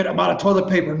 damn it, I'm out of toilet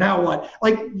paper, now what?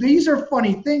 These are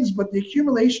funny things, but the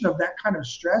accumulation of that kind of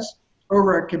stress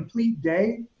over a complete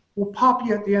day will pop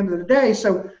you at the end of the day.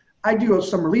 So I do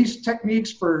some release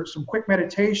techniques for some quick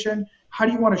meditation. How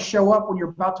do you want to show up when you're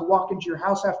about to walk into your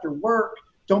house after work?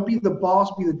 Don't be the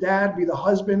boss, be the dad, be the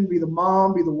husband, be the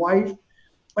mom, be the wife.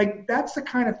 That's the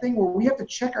kind of thing where we have to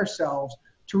check ourselves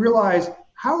to realize,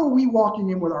 how are we walking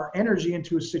in with our energy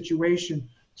into a situation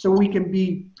so we can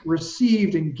be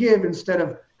received and give instead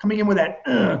of coming in with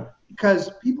that,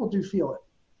 because people do feel it.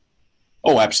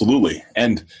 Oh, absolutely.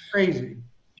 And crazy.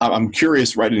 I'm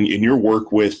curious, right, in your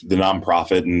work with the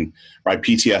nonprofit and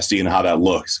PTSD and how that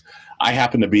looks. I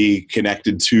happen to be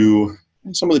connected to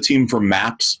some of the team from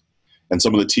MAPS and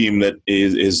some of the team that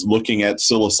is looking at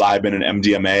psilocybin and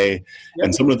MDMA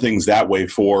and some of the things that way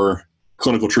for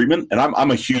clinical treatment. And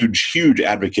I'm a huge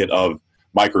advocate of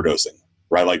microdosing,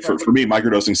 right? For me,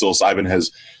 microdosing psilocybin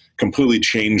has completely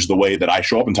changed the way that I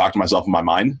show up and talk to myself in my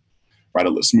mind, right?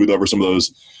 To smooth over some of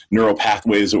those neural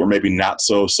pathways that were maybe not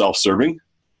so self-serving,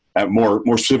 more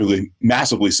specifically,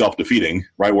 massively self-defeating,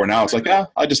 right? Where now it's like,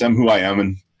 I just am who I am.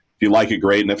 And if you like it,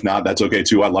 great. And if not, that's okay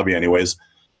too. I love you anyways.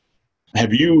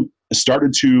 Have you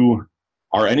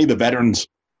are any of the veterans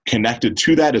connected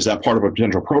to that? Is that part of a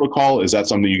potential protocol? Is that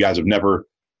something you guys have never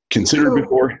considered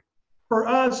before? For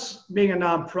us, being a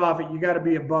nonprofit, you got to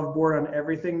be above board on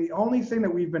everything. The only thing that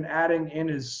we've been adding in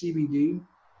is CBD.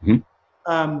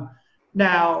 Mm-hmm.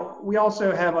 Now, we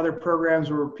also have other programs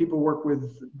where people work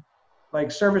with like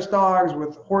service dogs,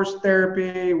 with horse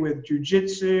therapy, with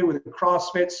jiu-jitsu, with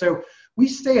CrossFit. So we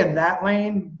stay in that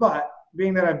lane, but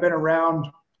being that I've been around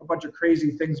a bunch of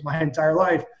crazy things my entire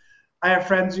life, I have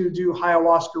friends who do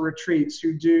ayahuasca retreats,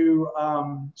 who do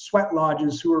sweat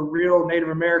lodges, who are real Native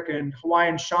American,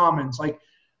 Hawaiian shamans. Like,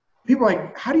 people are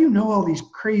like, how do you know all these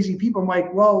crazy people? I'm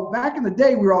like, well, back in the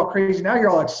day, we were all crazy. Now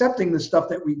you're all accepting the stuff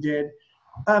that we did.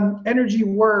 Energy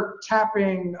work,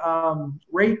 tapping,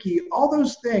 Reiki, all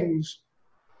those things,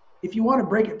 if you want to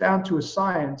break it down to a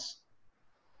science,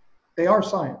 they are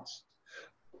science.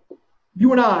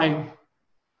 You and I,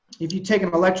 if you take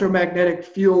an electromagnetic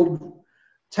field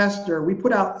tester, we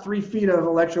put out 3 feet of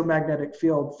electromagnetic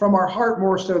field from our heart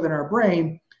more so than our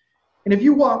brain. And if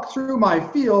you walk through my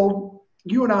field,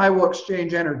 you and I will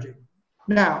exchange energy.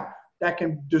 Now, that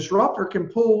can disrupt or can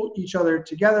pull each other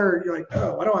together. You're like,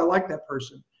 oh, why don't I like that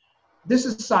person? This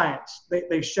is science.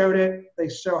 They showed it. They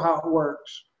show how it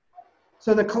works.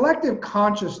 So the collective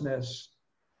consciousness,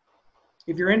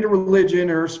 if you're into religion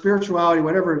or spirituality,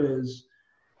 whatever it is,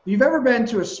 if you've ever been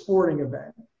to a sporting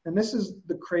event, and this is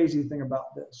the crazy thing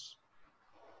about this,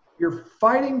 you're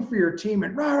fighting for your team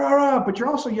and rah, rah, rah, but you're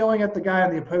also yelling at the guy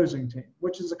on the opposing team,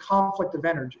 which is a conflict of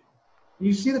energy. And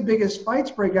you see the biggest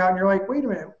fights break out and you're like, wait a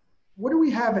minute, what do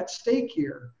we have at stake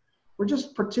here? We're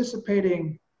just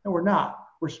participating. No, we're not.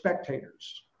 We're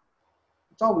spectators.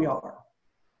 That's all we are.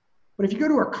 But if you go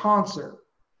to a concert,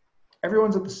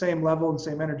 everyone's at the same level and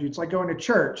same energy. It's like going to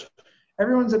church.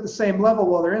 Everyone's at the same level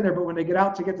while they're in there, but when they get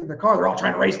out to get to the car, they're all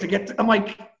trying to race to get to, I'm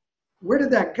like, where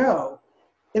did that go?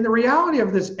 And the reality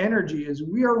of this energy is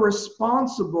we are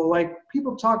responsible. Like,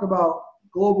 people talk about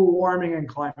global warming and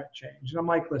climate change. And I'm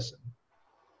like, listen,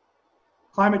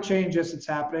 climate change, yes, it's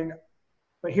happening,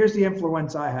 but here's the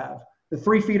influence I have. The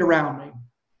 3 feet around me.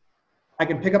 I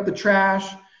can pick up the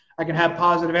trash. I can have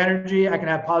positive energy. I can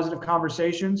have positive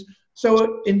conversations.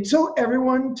 So until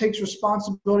everyone takes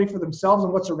responsibility for themselves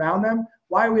and what's around them,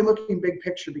 why are we looking big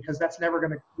picture? Because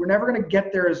we're never going to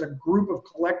get there as a group of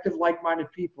collective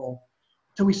like-minded people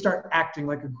until we start acting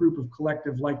like a group of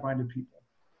collective like-minded people.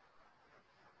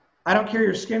 I don't care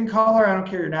your skin color. I don't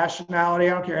care your nationality.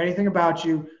 I don't care anything about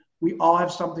you. We all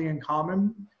have something in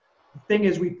common. The thing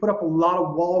is, we put up a lot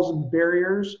of walls and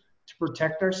barriers to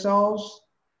protect ourselves,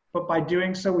 but by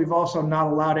doing so, we've also not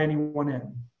allowed anyone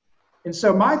in. And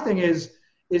so my thing is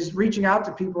reaching out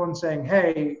to people and saying,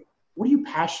 hey, what are you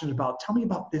passionate about? Tell me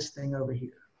about this thing over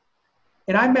here.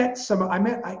 And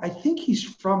I think he's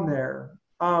from there.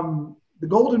 The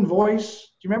Golden Voice.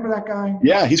 Do you remember that guy?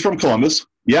 Yeah, he's from Columbus.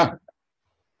 Yeah.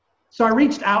 So I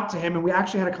reached out to him and we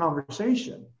actually had a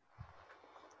conversation.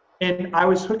 And I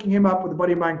was hooking him up with a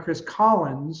buddy of mine, Chris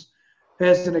Collins, who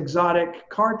has an exotic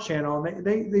car channel. And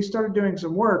they started doing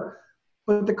some work.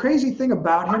 But the crazy thing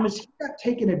about him is he got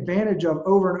taken advantage of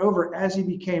over and over as he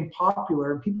became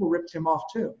popular, and people ripped him off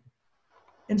too.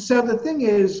 And so the thing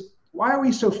is, why are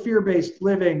we so fear-based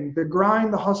living? The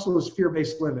grind, the hustle is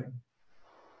fear-based living.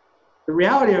 The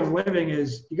reality of living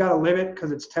is you got to live it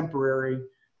because it's temporary.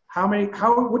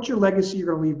 What's your legacy you're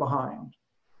going to leave behind?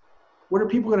 What are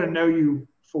people going to know you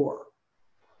for?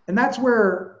 And that's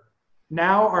where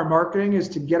now our marketing is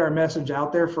to get our message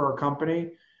out there for our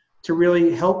company, to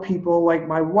really help people. Like,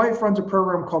 my wife runs a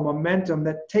program called Momentum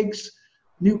that takes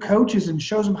new coaches and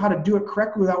shows them how to do it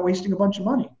correctly without wasting a bunch of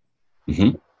money.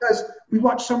 Mm-hmm. Because we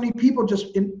watch so many people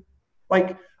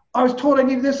I was told I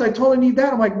need this, I told I need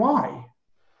that. I'm like, why?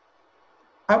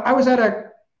 I was at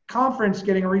a conference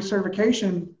getting a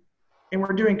recertification and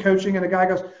we're doing coaching and the guy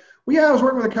goes, well, yeah, I was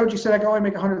working with a coach. He said I can only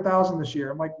make 100,000 this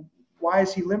year. I'm like, why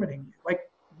is he limiting me? Like,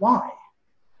 why?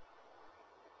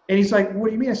 And he's like, what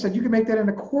do you mean? I said, you can make that in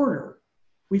a quarter.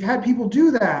 We've had people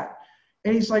do that.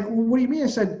 And he's like, well, what do you mean? I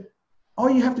said, all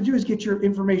you have to do is get your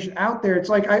information out there. It's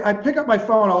like, I pick up my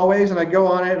phone always and I go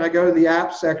on it and I go to the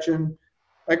apps section.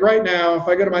 Like right now, if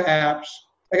I go to my apps,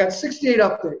 I got 68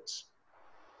 updates.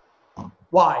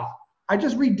 Why? I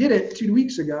just redid it 2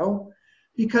 weeks ago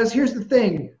because here's the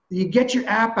thing. You get your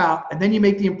app out and then you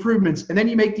make the improvements and then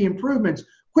you make the improvements.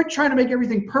 Quit trying to make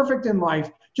everything perfect in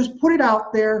life. Just put it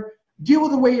out there. deal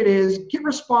with the way it is, get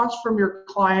response from your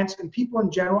clients and people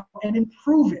in general, and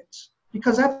improve it.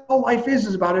 Because that's all life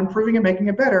is about improving and making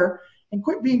it better. And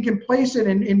quit being complacent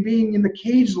and being in the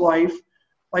cage life.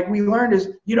 Like we learned is,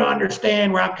 you don't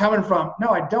understand where I'm coming from. No,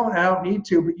 I don't need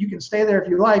to, but you can stay there if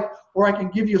you like, or I can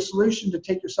give you a solution to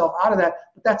take yourself out of that,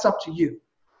 but that's up to you.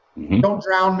 Mm-hmm. Don't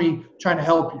drown me trying to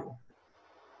help you.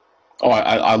 Oh,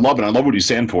 I love it. I love what you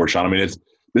stand for, Sean. I mean,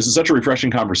 this is such a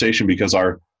refreshing conversation because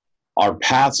our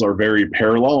paths are very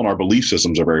parallel and our belief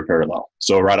systems are very parallel.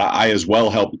 So, right, I as well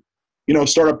help,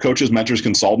 startup coaches, mentors,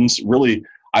 consultants. Really,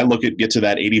 I look at get to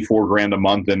that $84,000 a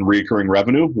month in recurring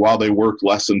revenue while they work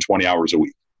less than 20 hours a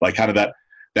week. Like kind of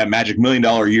that magic $1 million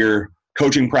a year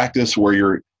coaching practice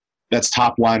where that's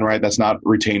top line, right? That's not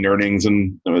retained earnings,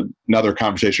 and another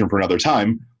conversation for another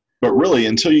time. But really,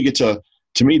 until you get to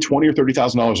me, $20,000 or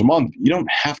 $30,000 a month, you don't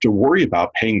have to worry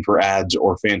about paying for ads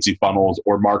or fancy funnels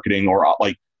or marketing or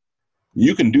like.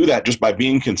 You can do that just by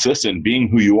being consistent, being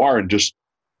who you are, and just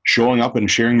showing up and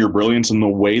sharing your brilliance in the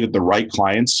way that the right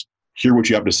clients hear what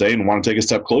you have to say and want to take a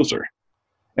step closer.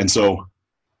 And so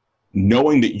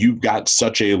knowing that you've got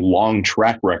such a long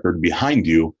track record behind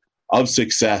you of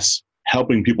success,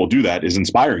 helping people do that is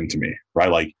inspiring to me, right?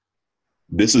 Like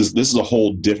this is a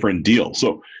whole different deal.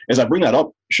 So as I bring that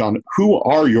up, Sean, who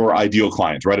are your ideal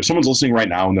clients, right? If someone's listening right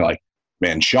now and they're like,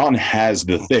 man, Sean has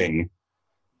the thing.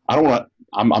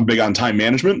 I'm big on time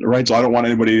management, right? So I don't want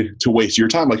anybody to waste your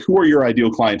time. Like, who are your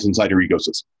ideal clients inside your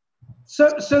ecosystem? So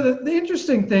the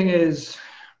interesting thing is,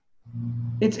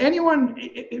 it's anyone.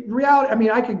 Reality. I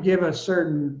mean, I could give a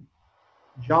certain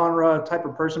genre type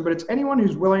of person, but it's anyone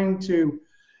who's willing to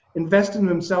invest in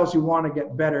themselves who want to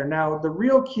get better. Now, the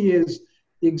real key is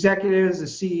the executives, the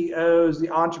CEOs, the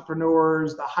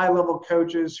entrepreneurs, the high-level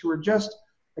coaches who are just,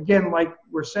 again, like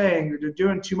we're saying, they're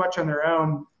doing too much on their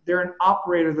own. They're an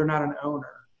operator, they're not an owner.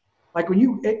 Like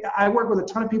I work with a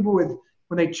ton of people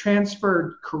when they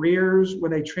transfer careers,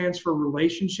 when they transfer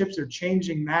relationships, they're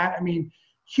changing that. I mean,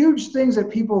 huge things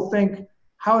that people think,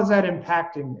 how is that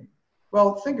impacting me?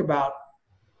 Well, think about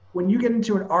when you get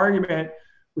into an argument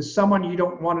with someone you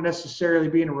don't want to necessarily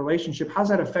be in a relationship, how's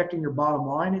that affecting your bottom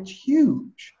line? It's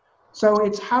huge. So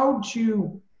it's how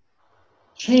to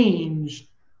change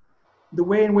the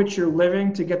way in which you're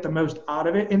living to get the most out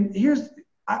of it. And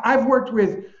I've worked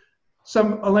with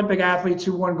some Olympic athletes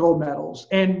who won gold medals,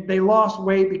 and they lost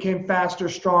weight, became faster,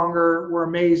 stronger, were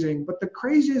amazing. But the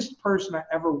craziest person I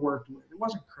ever worked with, it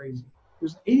wasn't crazy. It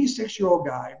was an 86-year-old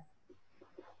guy,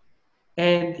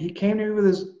 and he came to me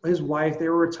with his wife. They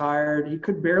were retired. He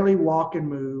could barely walk and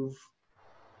move,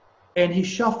 and he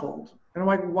shuffled. And I'm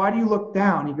like, why do you look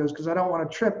down? He goes, because I don't want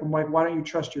to trip. I'm like, why don't you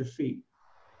trust your feet?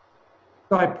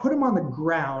 So I put him on the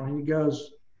ground, and he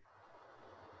goes,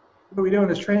 what are we doing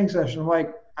this training session? I'm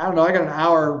like, I don't know. I got an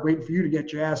hour waiting for you to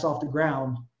get your ass off the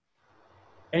ground.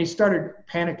 And he started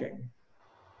panicking.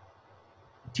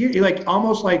 Like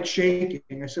almost like shaking.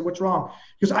 I said, what's wrong?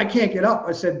 Because I can't get up.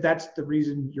 I said, that's the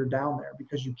reason you're down there,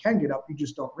 because you can get up. You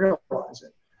just don't realize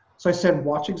it. So I said,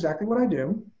 watch exactly what I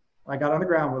do. I got on the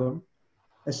ground with him.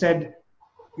 I said,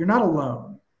 you're not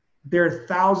alone. There are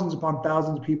thousands upon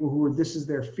thousands of people this is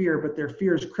their fear, but their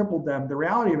fear has crippled them. The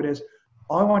reality of it is,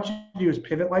 all I want you to do is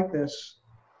pivot like this,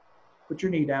 put your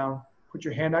knee down, put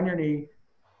your hand on your knee,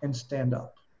 and stand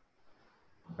up.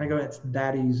 And I go, it's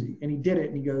that easy. And he did it,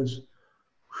 and he goes,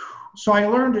 whew. So I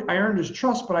earned his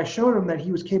trust, but I showed him that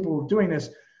he was capable of doing this.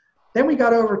 Then we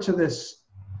got over to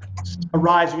a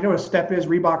riser. You know what a step is,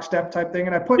 Reebok step type thing?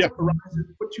 And I put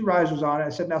two risers on it. I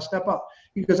said, now step up.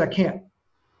 He goes, I can't.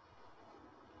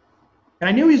 And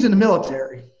I knew he was in the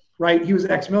military, right? He was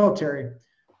ex-military.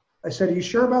 I said, are you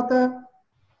sure about that?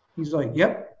 He's like,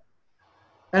 yep.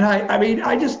 And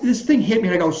this thing hit me,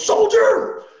 and I go,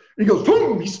 soldier! And he goes,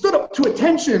 boom! He stood up to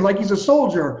attention like he's a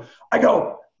soldier. I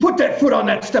go, put that foot on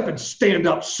that step and stand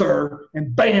up, sir.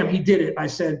 And bam, he did it. I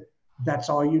said, that's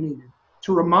all you needed.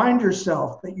 To remind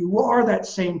yourself that you are that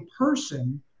same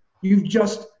person. You've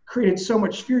just created so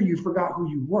much fear you forgot who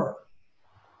you were.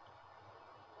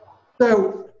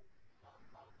 So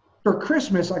for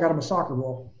Christmas, I got him a soccer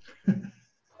ball.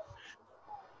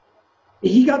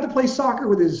 He got to play soccer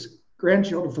with his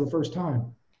grandchildren for the first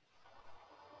time.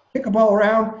 Kick a ball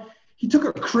around. He took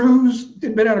a cruise,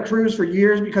 didn't been on a cruise for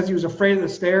years because he was afraid of the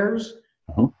stairs.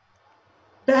 Uh-huh.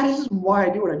 That is why I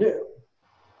do what I do.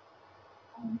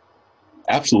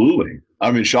 Absolutely.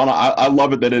 I mean, Sean, I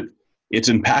love it that it's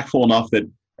impactful enough that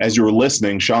as you were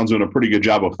listening, Sean's doing a pretty good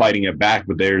job of fighting it back,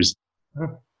 but there's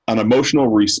an emotional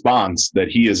response that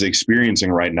he is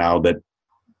experiencing right now that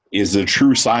is a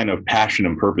true sign of passion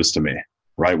and purpose to me,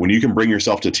 right? When you can bring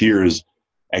yourself to tears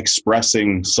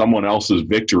expressing someone else's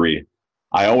victory,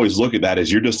 I always look at that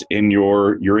as you're in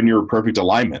your perfect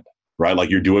alignment, right? Like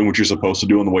you're doing what you're supposed to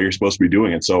do in the way you're supposed to be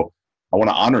doing it. So I want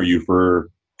to honor you for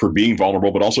being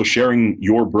vulnerable, but also sharing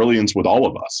your brilliance with all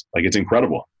of us. Like, it's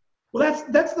incredible. Well,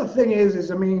 that's the thing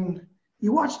is, I mean,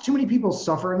 you watch too many people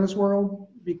suffer in this world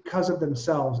because of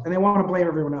themselves, and they want to blame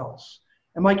everyone else.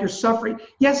 And like, you're suffering.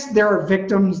 Yes, there are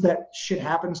victims that shit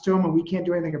happens to them and we can't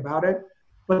do anything about it.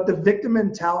 But the victim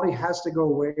mentality has to go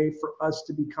away for us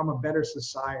to become a better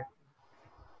society.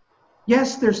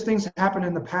 Yes, there's things that happened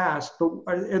in the past, but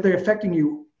are they affecting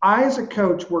you? I, as a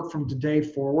coach, work from today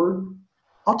forward.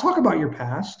 I'll talk about your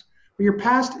past, but your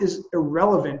past is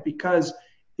irrelevant, because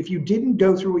if you didn't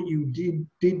go through what you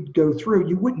did go through,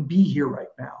 you wouldn't be here right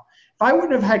now. If I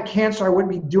wouldn't have had cancer, I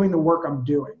wouldn't be doing the work I'm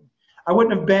doing. I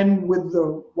wouldn't have been with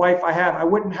the wife I have. I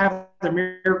wouldn't have the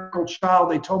miracle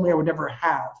child they told me I would never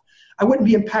have. I wouldn't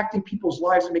be impacting people's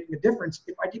lives and making a difference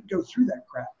if I didn't go through that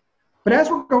crap. But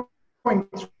as we're going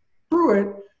through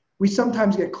it, we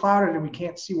sometimes get clouded and we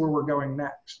can't see where we're going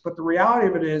next. But the reality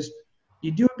of it is,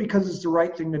 you do it because it's the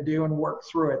right thing to do and work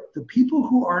through it. The people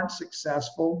who aren't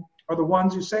successful are the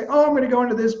ones who say, oh, I'm going to go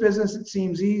into this business, it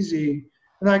seems easy.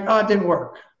 And they're like, oh, it didn't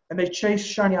work. And they chase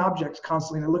shiny objects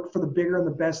constantly, and they look for the bigger and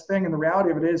the best thing. And the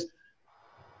reality of it is,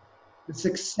 the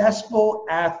successful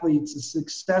athletes, the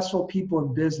successful people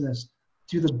in business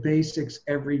do the basics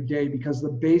every day, because the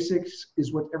basics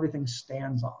is what everything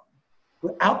stands on.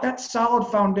 Without that solid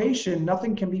foundation,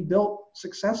 nothing can be built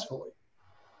successfully.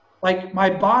 Like, my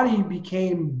body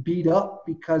became beat up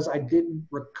because I didn't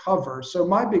recover. So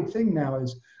my big thing now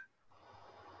is,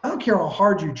 I don't care how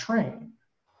hard you train.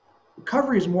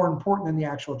 Recovery is more important than the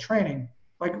actual training.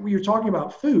 Like when you're talking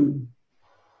about food,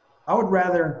 I would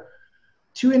rather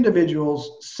two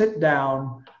individuals sit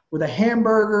down with a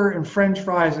hamburger and French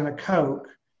fries and a Coke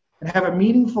and have a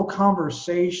meaningful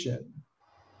conversation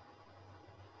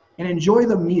and enjoy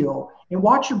the meal and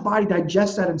watch your body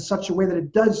digest that in such a way that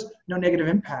it does no negative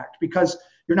impact, because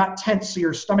you're not tense, so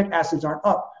your stomach acids aren't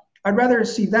up. I'd rather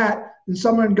see that than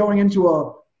someone going into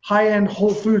a high-end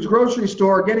Whole Foods grocery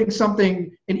store, getting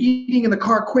something and eating in the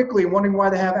car quickly and wondering why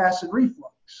they have acid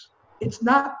reflux. It's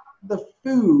not the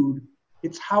food,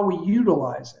 it's how we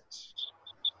utilize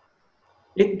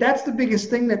it. That's the biggest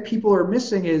thing that people are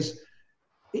missing, is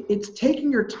it's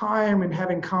taking your time and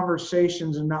having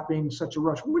conversations and not being such a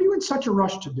rush. What are you in such a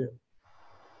rush to do?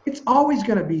 It's always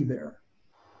going to be there.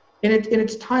 And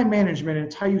it's time management, and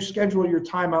it's how you schedule your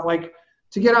time out. Like,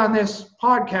 to get on this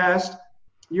podcast,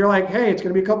 you're like, hey, it's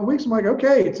going to be a couple of weeks. I'm like,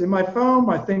 okay, it's in my phone.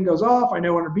 My thing goes off. I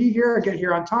know when to be here. I get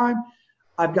here on time.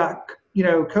 I've got,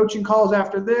 coaching calls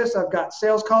after this. I've got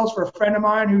sales calls for a friend of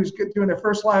mine who's doing their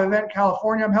first live event in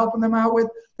California. I'm helping them out with.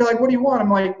 They're like, what do you want? I'm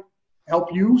like,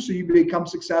 help you so you become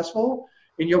successful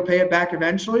and you'll pay it back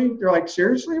eventually. They're like,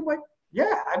 seriously? I'm like,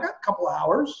 yeah, I've got a couple of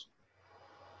hours.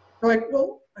 They're like,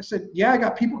 well, I said, yeah, I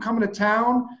got people coming to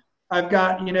town. I've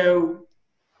got,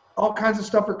 all kinds of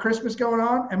stuff for Christmas going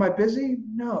on. Am I busy?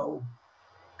 No,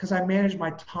 because I manage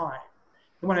my time.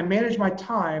 And when I manage my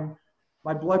time,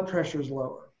 my blood pressure is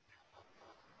lower.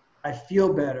 I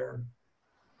feel better.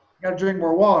 I got to drink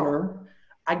more water.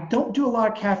 I don't do a lot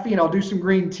of caffeine. I'll do some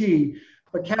green tea,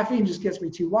 but caffeine just gets me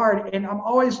too wired. And I'm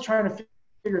always trying to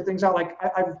figure things out. Like,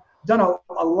 I've done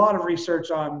a lot of research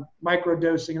on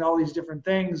microdosing and all these different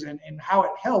things and how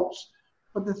it helps.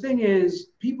 But the thing is,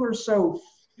 people are so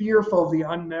fearful of the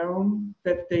unknown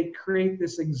that they create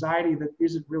this anxiety that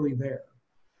isn't really there.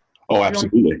 Oh,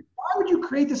 absolutely. Like, why would you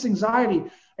create this anxiety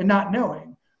and not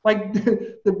knowing? Like,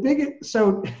 the biggest,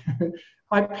 so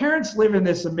my parents live in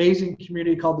this amazing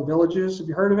community called The Villages. Have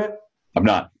you heard of it? I'm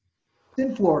not. It's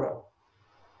in Florida.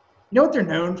 You know what they're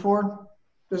known for?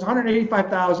 There's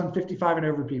 185,000 55 and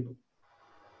over people.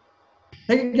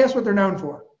 Take a guess what they're known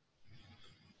for.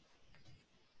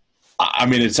 I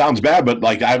mean, it sounds bad, but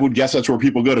like, I would guess that's where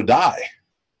people go to die.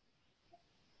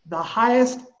 The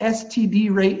highest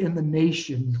STD rate in the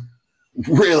nation.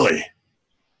 Really?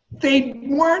 They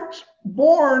weren't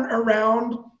born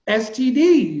around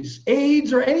STDs,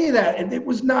 AIDS, or any of that, and it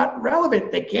was not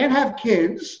relevant. They can't have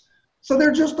kids, so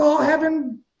they're just all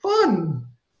having fun.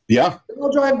 Yeah.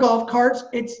 They'll drive golf carts.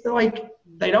 It's like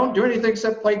they don't do anything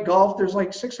except play golf. There's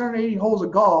like 680 holes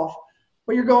of golf,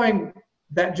 but you're going,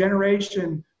 that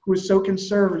generation who is so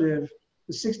conservative,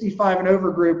 the 65 and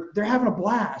over group, they're having a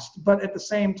blast. But at the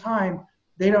same time,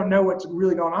 they don't know what's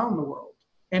really going on in the world.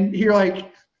 And you're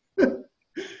like,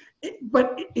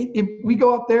 if we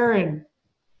go up there and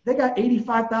they got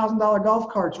 $85,000 golf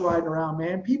carts riding around,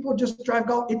 man. People just drive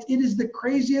golf. It is the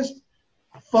craziest,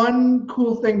 fun,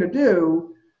 cool thing to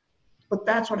do. But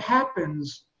that's what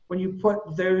happens when you put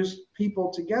those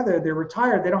people together, they're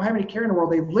retired. They don't have any care in the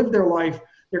world. They've lived their life.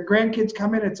 Their grandkids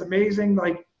come in. It's amazing.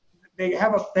 Like they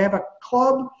have a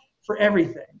club for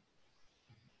everything.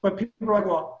 But people are like,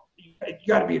 well, you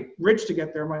got to be rich to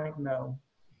get there. I'm like, no.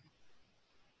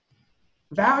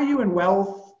 Value and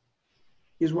wealth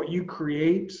is what you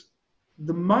create.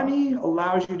 The money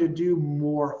allows you to do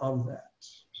more of that.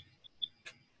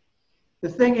 The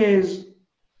thing is,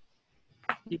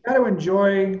 you got to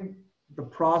enjoy the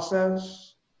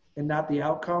process and not the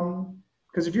outcome.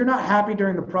 Because if you're not happy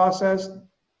during the process,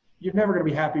 you're never going to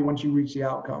be happy once you reach the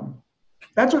outcome.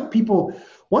 That's what people,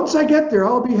 once I get there,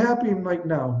 I'll be happy. I'm like,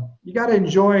 no, you got to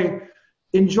enjoy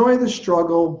the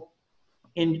struggle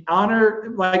and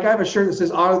honor. Like I have a shirt that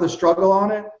says honor the struggle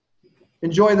on it.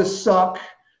 Enjoy the suck.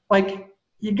 Like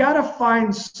you got to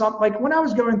find some, like when I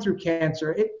was going through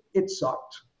cancer, it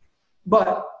sucked.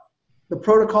 But the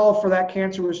protocol for that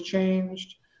cancer was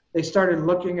changed. They started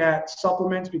looking at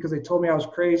supplements because they told me I was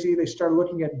crazy. They started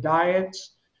looking at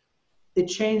diets. It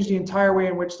changed the entire way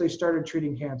in which they started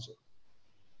treating cancer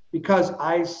because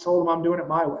I told them I'm doing it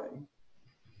my way.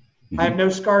 Mm-hmm. I have no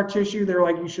scar tissue. They're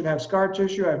like, you should have scar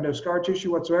tissue. I have no scar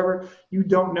tissue whatsoever. You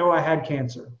don't know I had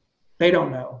cancer. They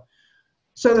don't know.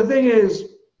 So the thing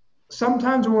is,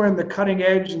 sometimes when we're in the cutting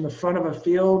edge in the front of a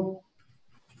field,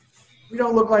 we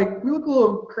look a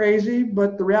little crazy,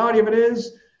 but the reality of it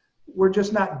is we're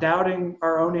just not doubting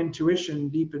our own intuition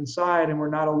deep inside, and we're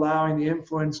not allowing the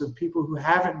influence of people who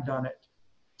haven't done it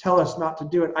tell us not to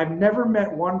do it. I've never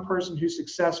met one person who's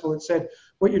successful that said,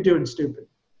 what you're doing is stupid.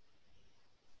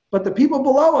 But the people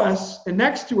below us and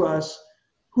next to us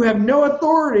who have no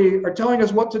authority are telling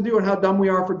us what to do and how dumb we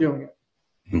are for doing it.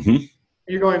 Mm-hmm. And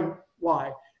you're going,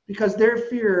 why? Because their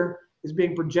fear is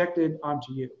being projected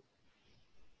onto you.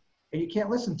 And you can't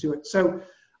listen to it. So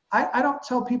I don't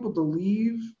tell people to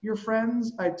leave your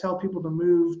friends. I tell people to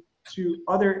move to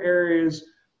other areas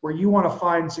where you want to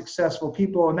find successful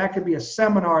people. And that could be a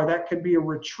seminar, that could be a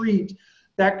retreat,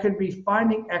 that could be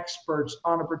finding experts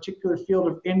on a particular field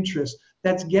of interest.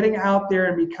 That's getting out there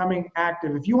and becoming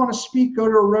active. If you want to speak, go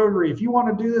to a Rotary. If you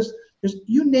want to do this,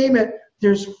 you name it,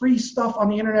 there's free stuff on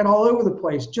the internet all over the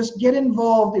place. Just get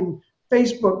involved in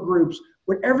Facebook groups,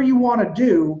 whatever you want to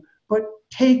do, but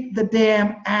take the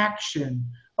damn action.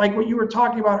 Like what you were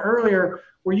talking about earlier,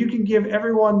 where you can give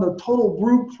everyone the total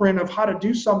blueprint of how to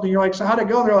do something. You're like, so how'd it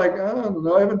go? And they're like, I don't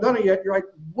know, I haven't done it yet. You're like,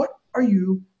 what are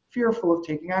you fearful of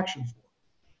taking action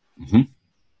for? Mm-hmm.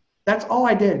 That's all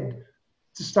I did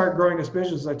to start growing this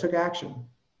business. I took action.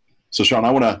 So Sean,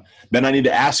 I need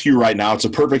to ask you right now, it's a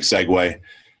perfect segue.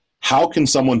 How can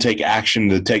someone take action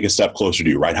to take a step closer to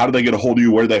you, right? How do they get a hold of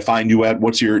you? Where do they find you at?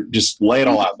 Just lay it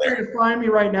all out there. To find me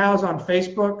right now is on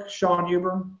Facebook, Sean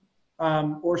Huber,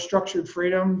 or Structured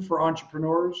Freedom for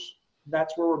Entrepreneurs.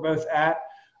 That's where we're both at.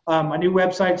 My new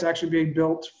website's actually being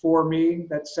built for me.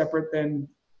 That's separate than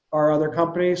our other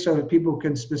company so that people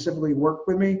can specifically work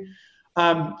with me.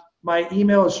 My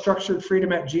email is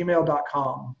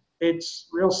structuredfreedom@gmail.com. It's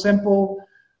real simple.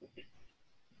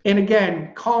 And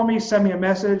again, call me, send me a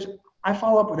message. I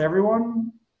follow up with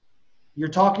everyone. You're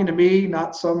talking to me,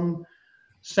 not some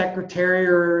secretary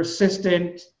or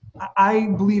assistant. I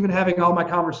believe in having all my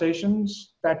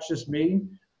conversations. That's just me.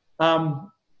 And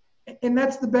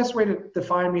that's the best way to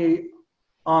find me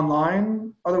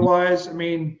online. Otherwise,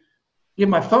 give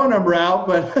my phone number out,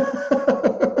 but.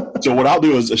 So what I'll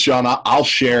do is, Sean, I'll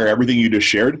share everything you just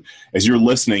shared. As you're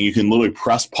listening, you can literally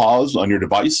press pause on your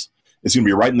device. It's going to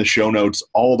be right in the show notes,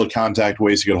 all the contact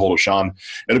ways to get a hold of Sean.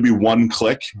 It'll be one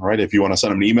click, right? If you want to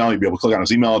send him an email, you'll be able to click on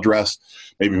his email address,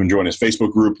 maybe even join his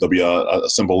Facebook group. There'll be a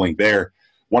simple link there.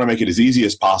 Want to make it as easy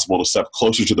as possible to step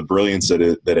closer to the brilliance that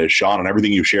is Sean and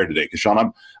everything you shared today. Because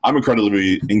Sean, I'm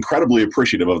incredibly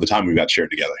appreciative of the time we've got shared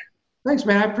together. Thanks,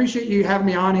 man. I appreciate you having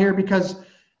me on here because,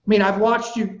 I've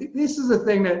watched you. This is a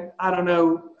thing that I don't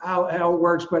know how it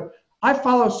works, but I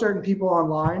follow certain people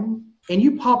online. And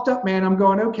you popped up, man. I'm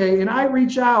going, okay. And I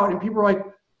reach out and people are like,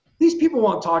 these people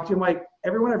won't talk to you. I'm like,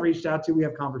 everyone I've reached out to, we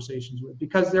have conversations with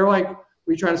because they're like, what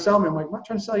are you trying to sell me? I'm like, I'm not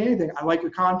trying to sell you anything. I like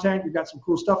your content. You've got some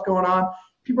cool stuff going on.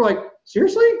 People are like,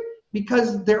 seriously?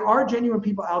 Because there are genuine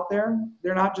people out there.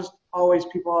 They're not just always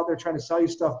people out there trying to sell you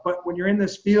stuff. But when you're in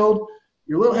this field,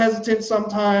 you're a little hesitant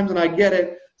sometimes, and I get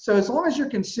it. So as long as you're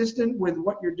consistent with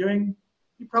what you're doing,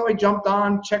 you probably jumped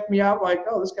on, checked me out like,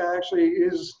 oh, this guy actually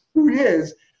is who he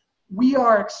is. We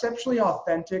are exceptionally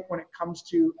authentic when it comes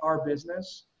to our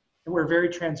business, and we're very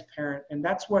transparent. And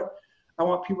that's what I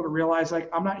want people to realize. Like,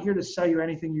 I'm not here to sell you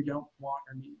anything you don't want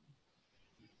or need.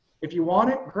 If you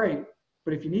want it, great.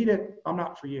 But if you need it, I'm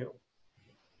not for you.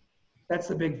 That's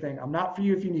the big thing. I'm not for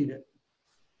you if you need it.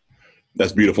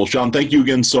 That's beautiful. Sean, thank you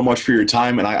again so much for your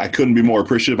time, and I couldn't be more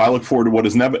appreciative. I look forward to what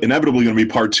is inevitably going to be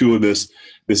part 2 of this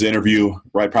interview,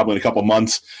 right, probably in a couple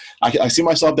months. I see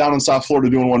myself down in South Florida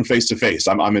doing one face-to-face.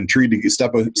 I'm intrigued to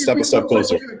step a step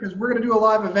closer. Because we're going to do a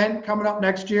live event coming up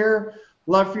next year.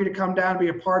 Love for you to come down and be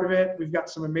a part of it. We've got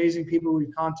some amazing people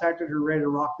we've contacted who are ready to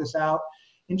rock this out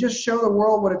and just show the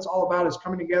world what it's all about, is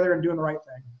coming together and doing the right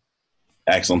thing.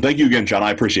 Excellent. Thank you again, Sean.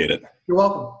 I appreciate it. You're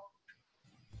welcome.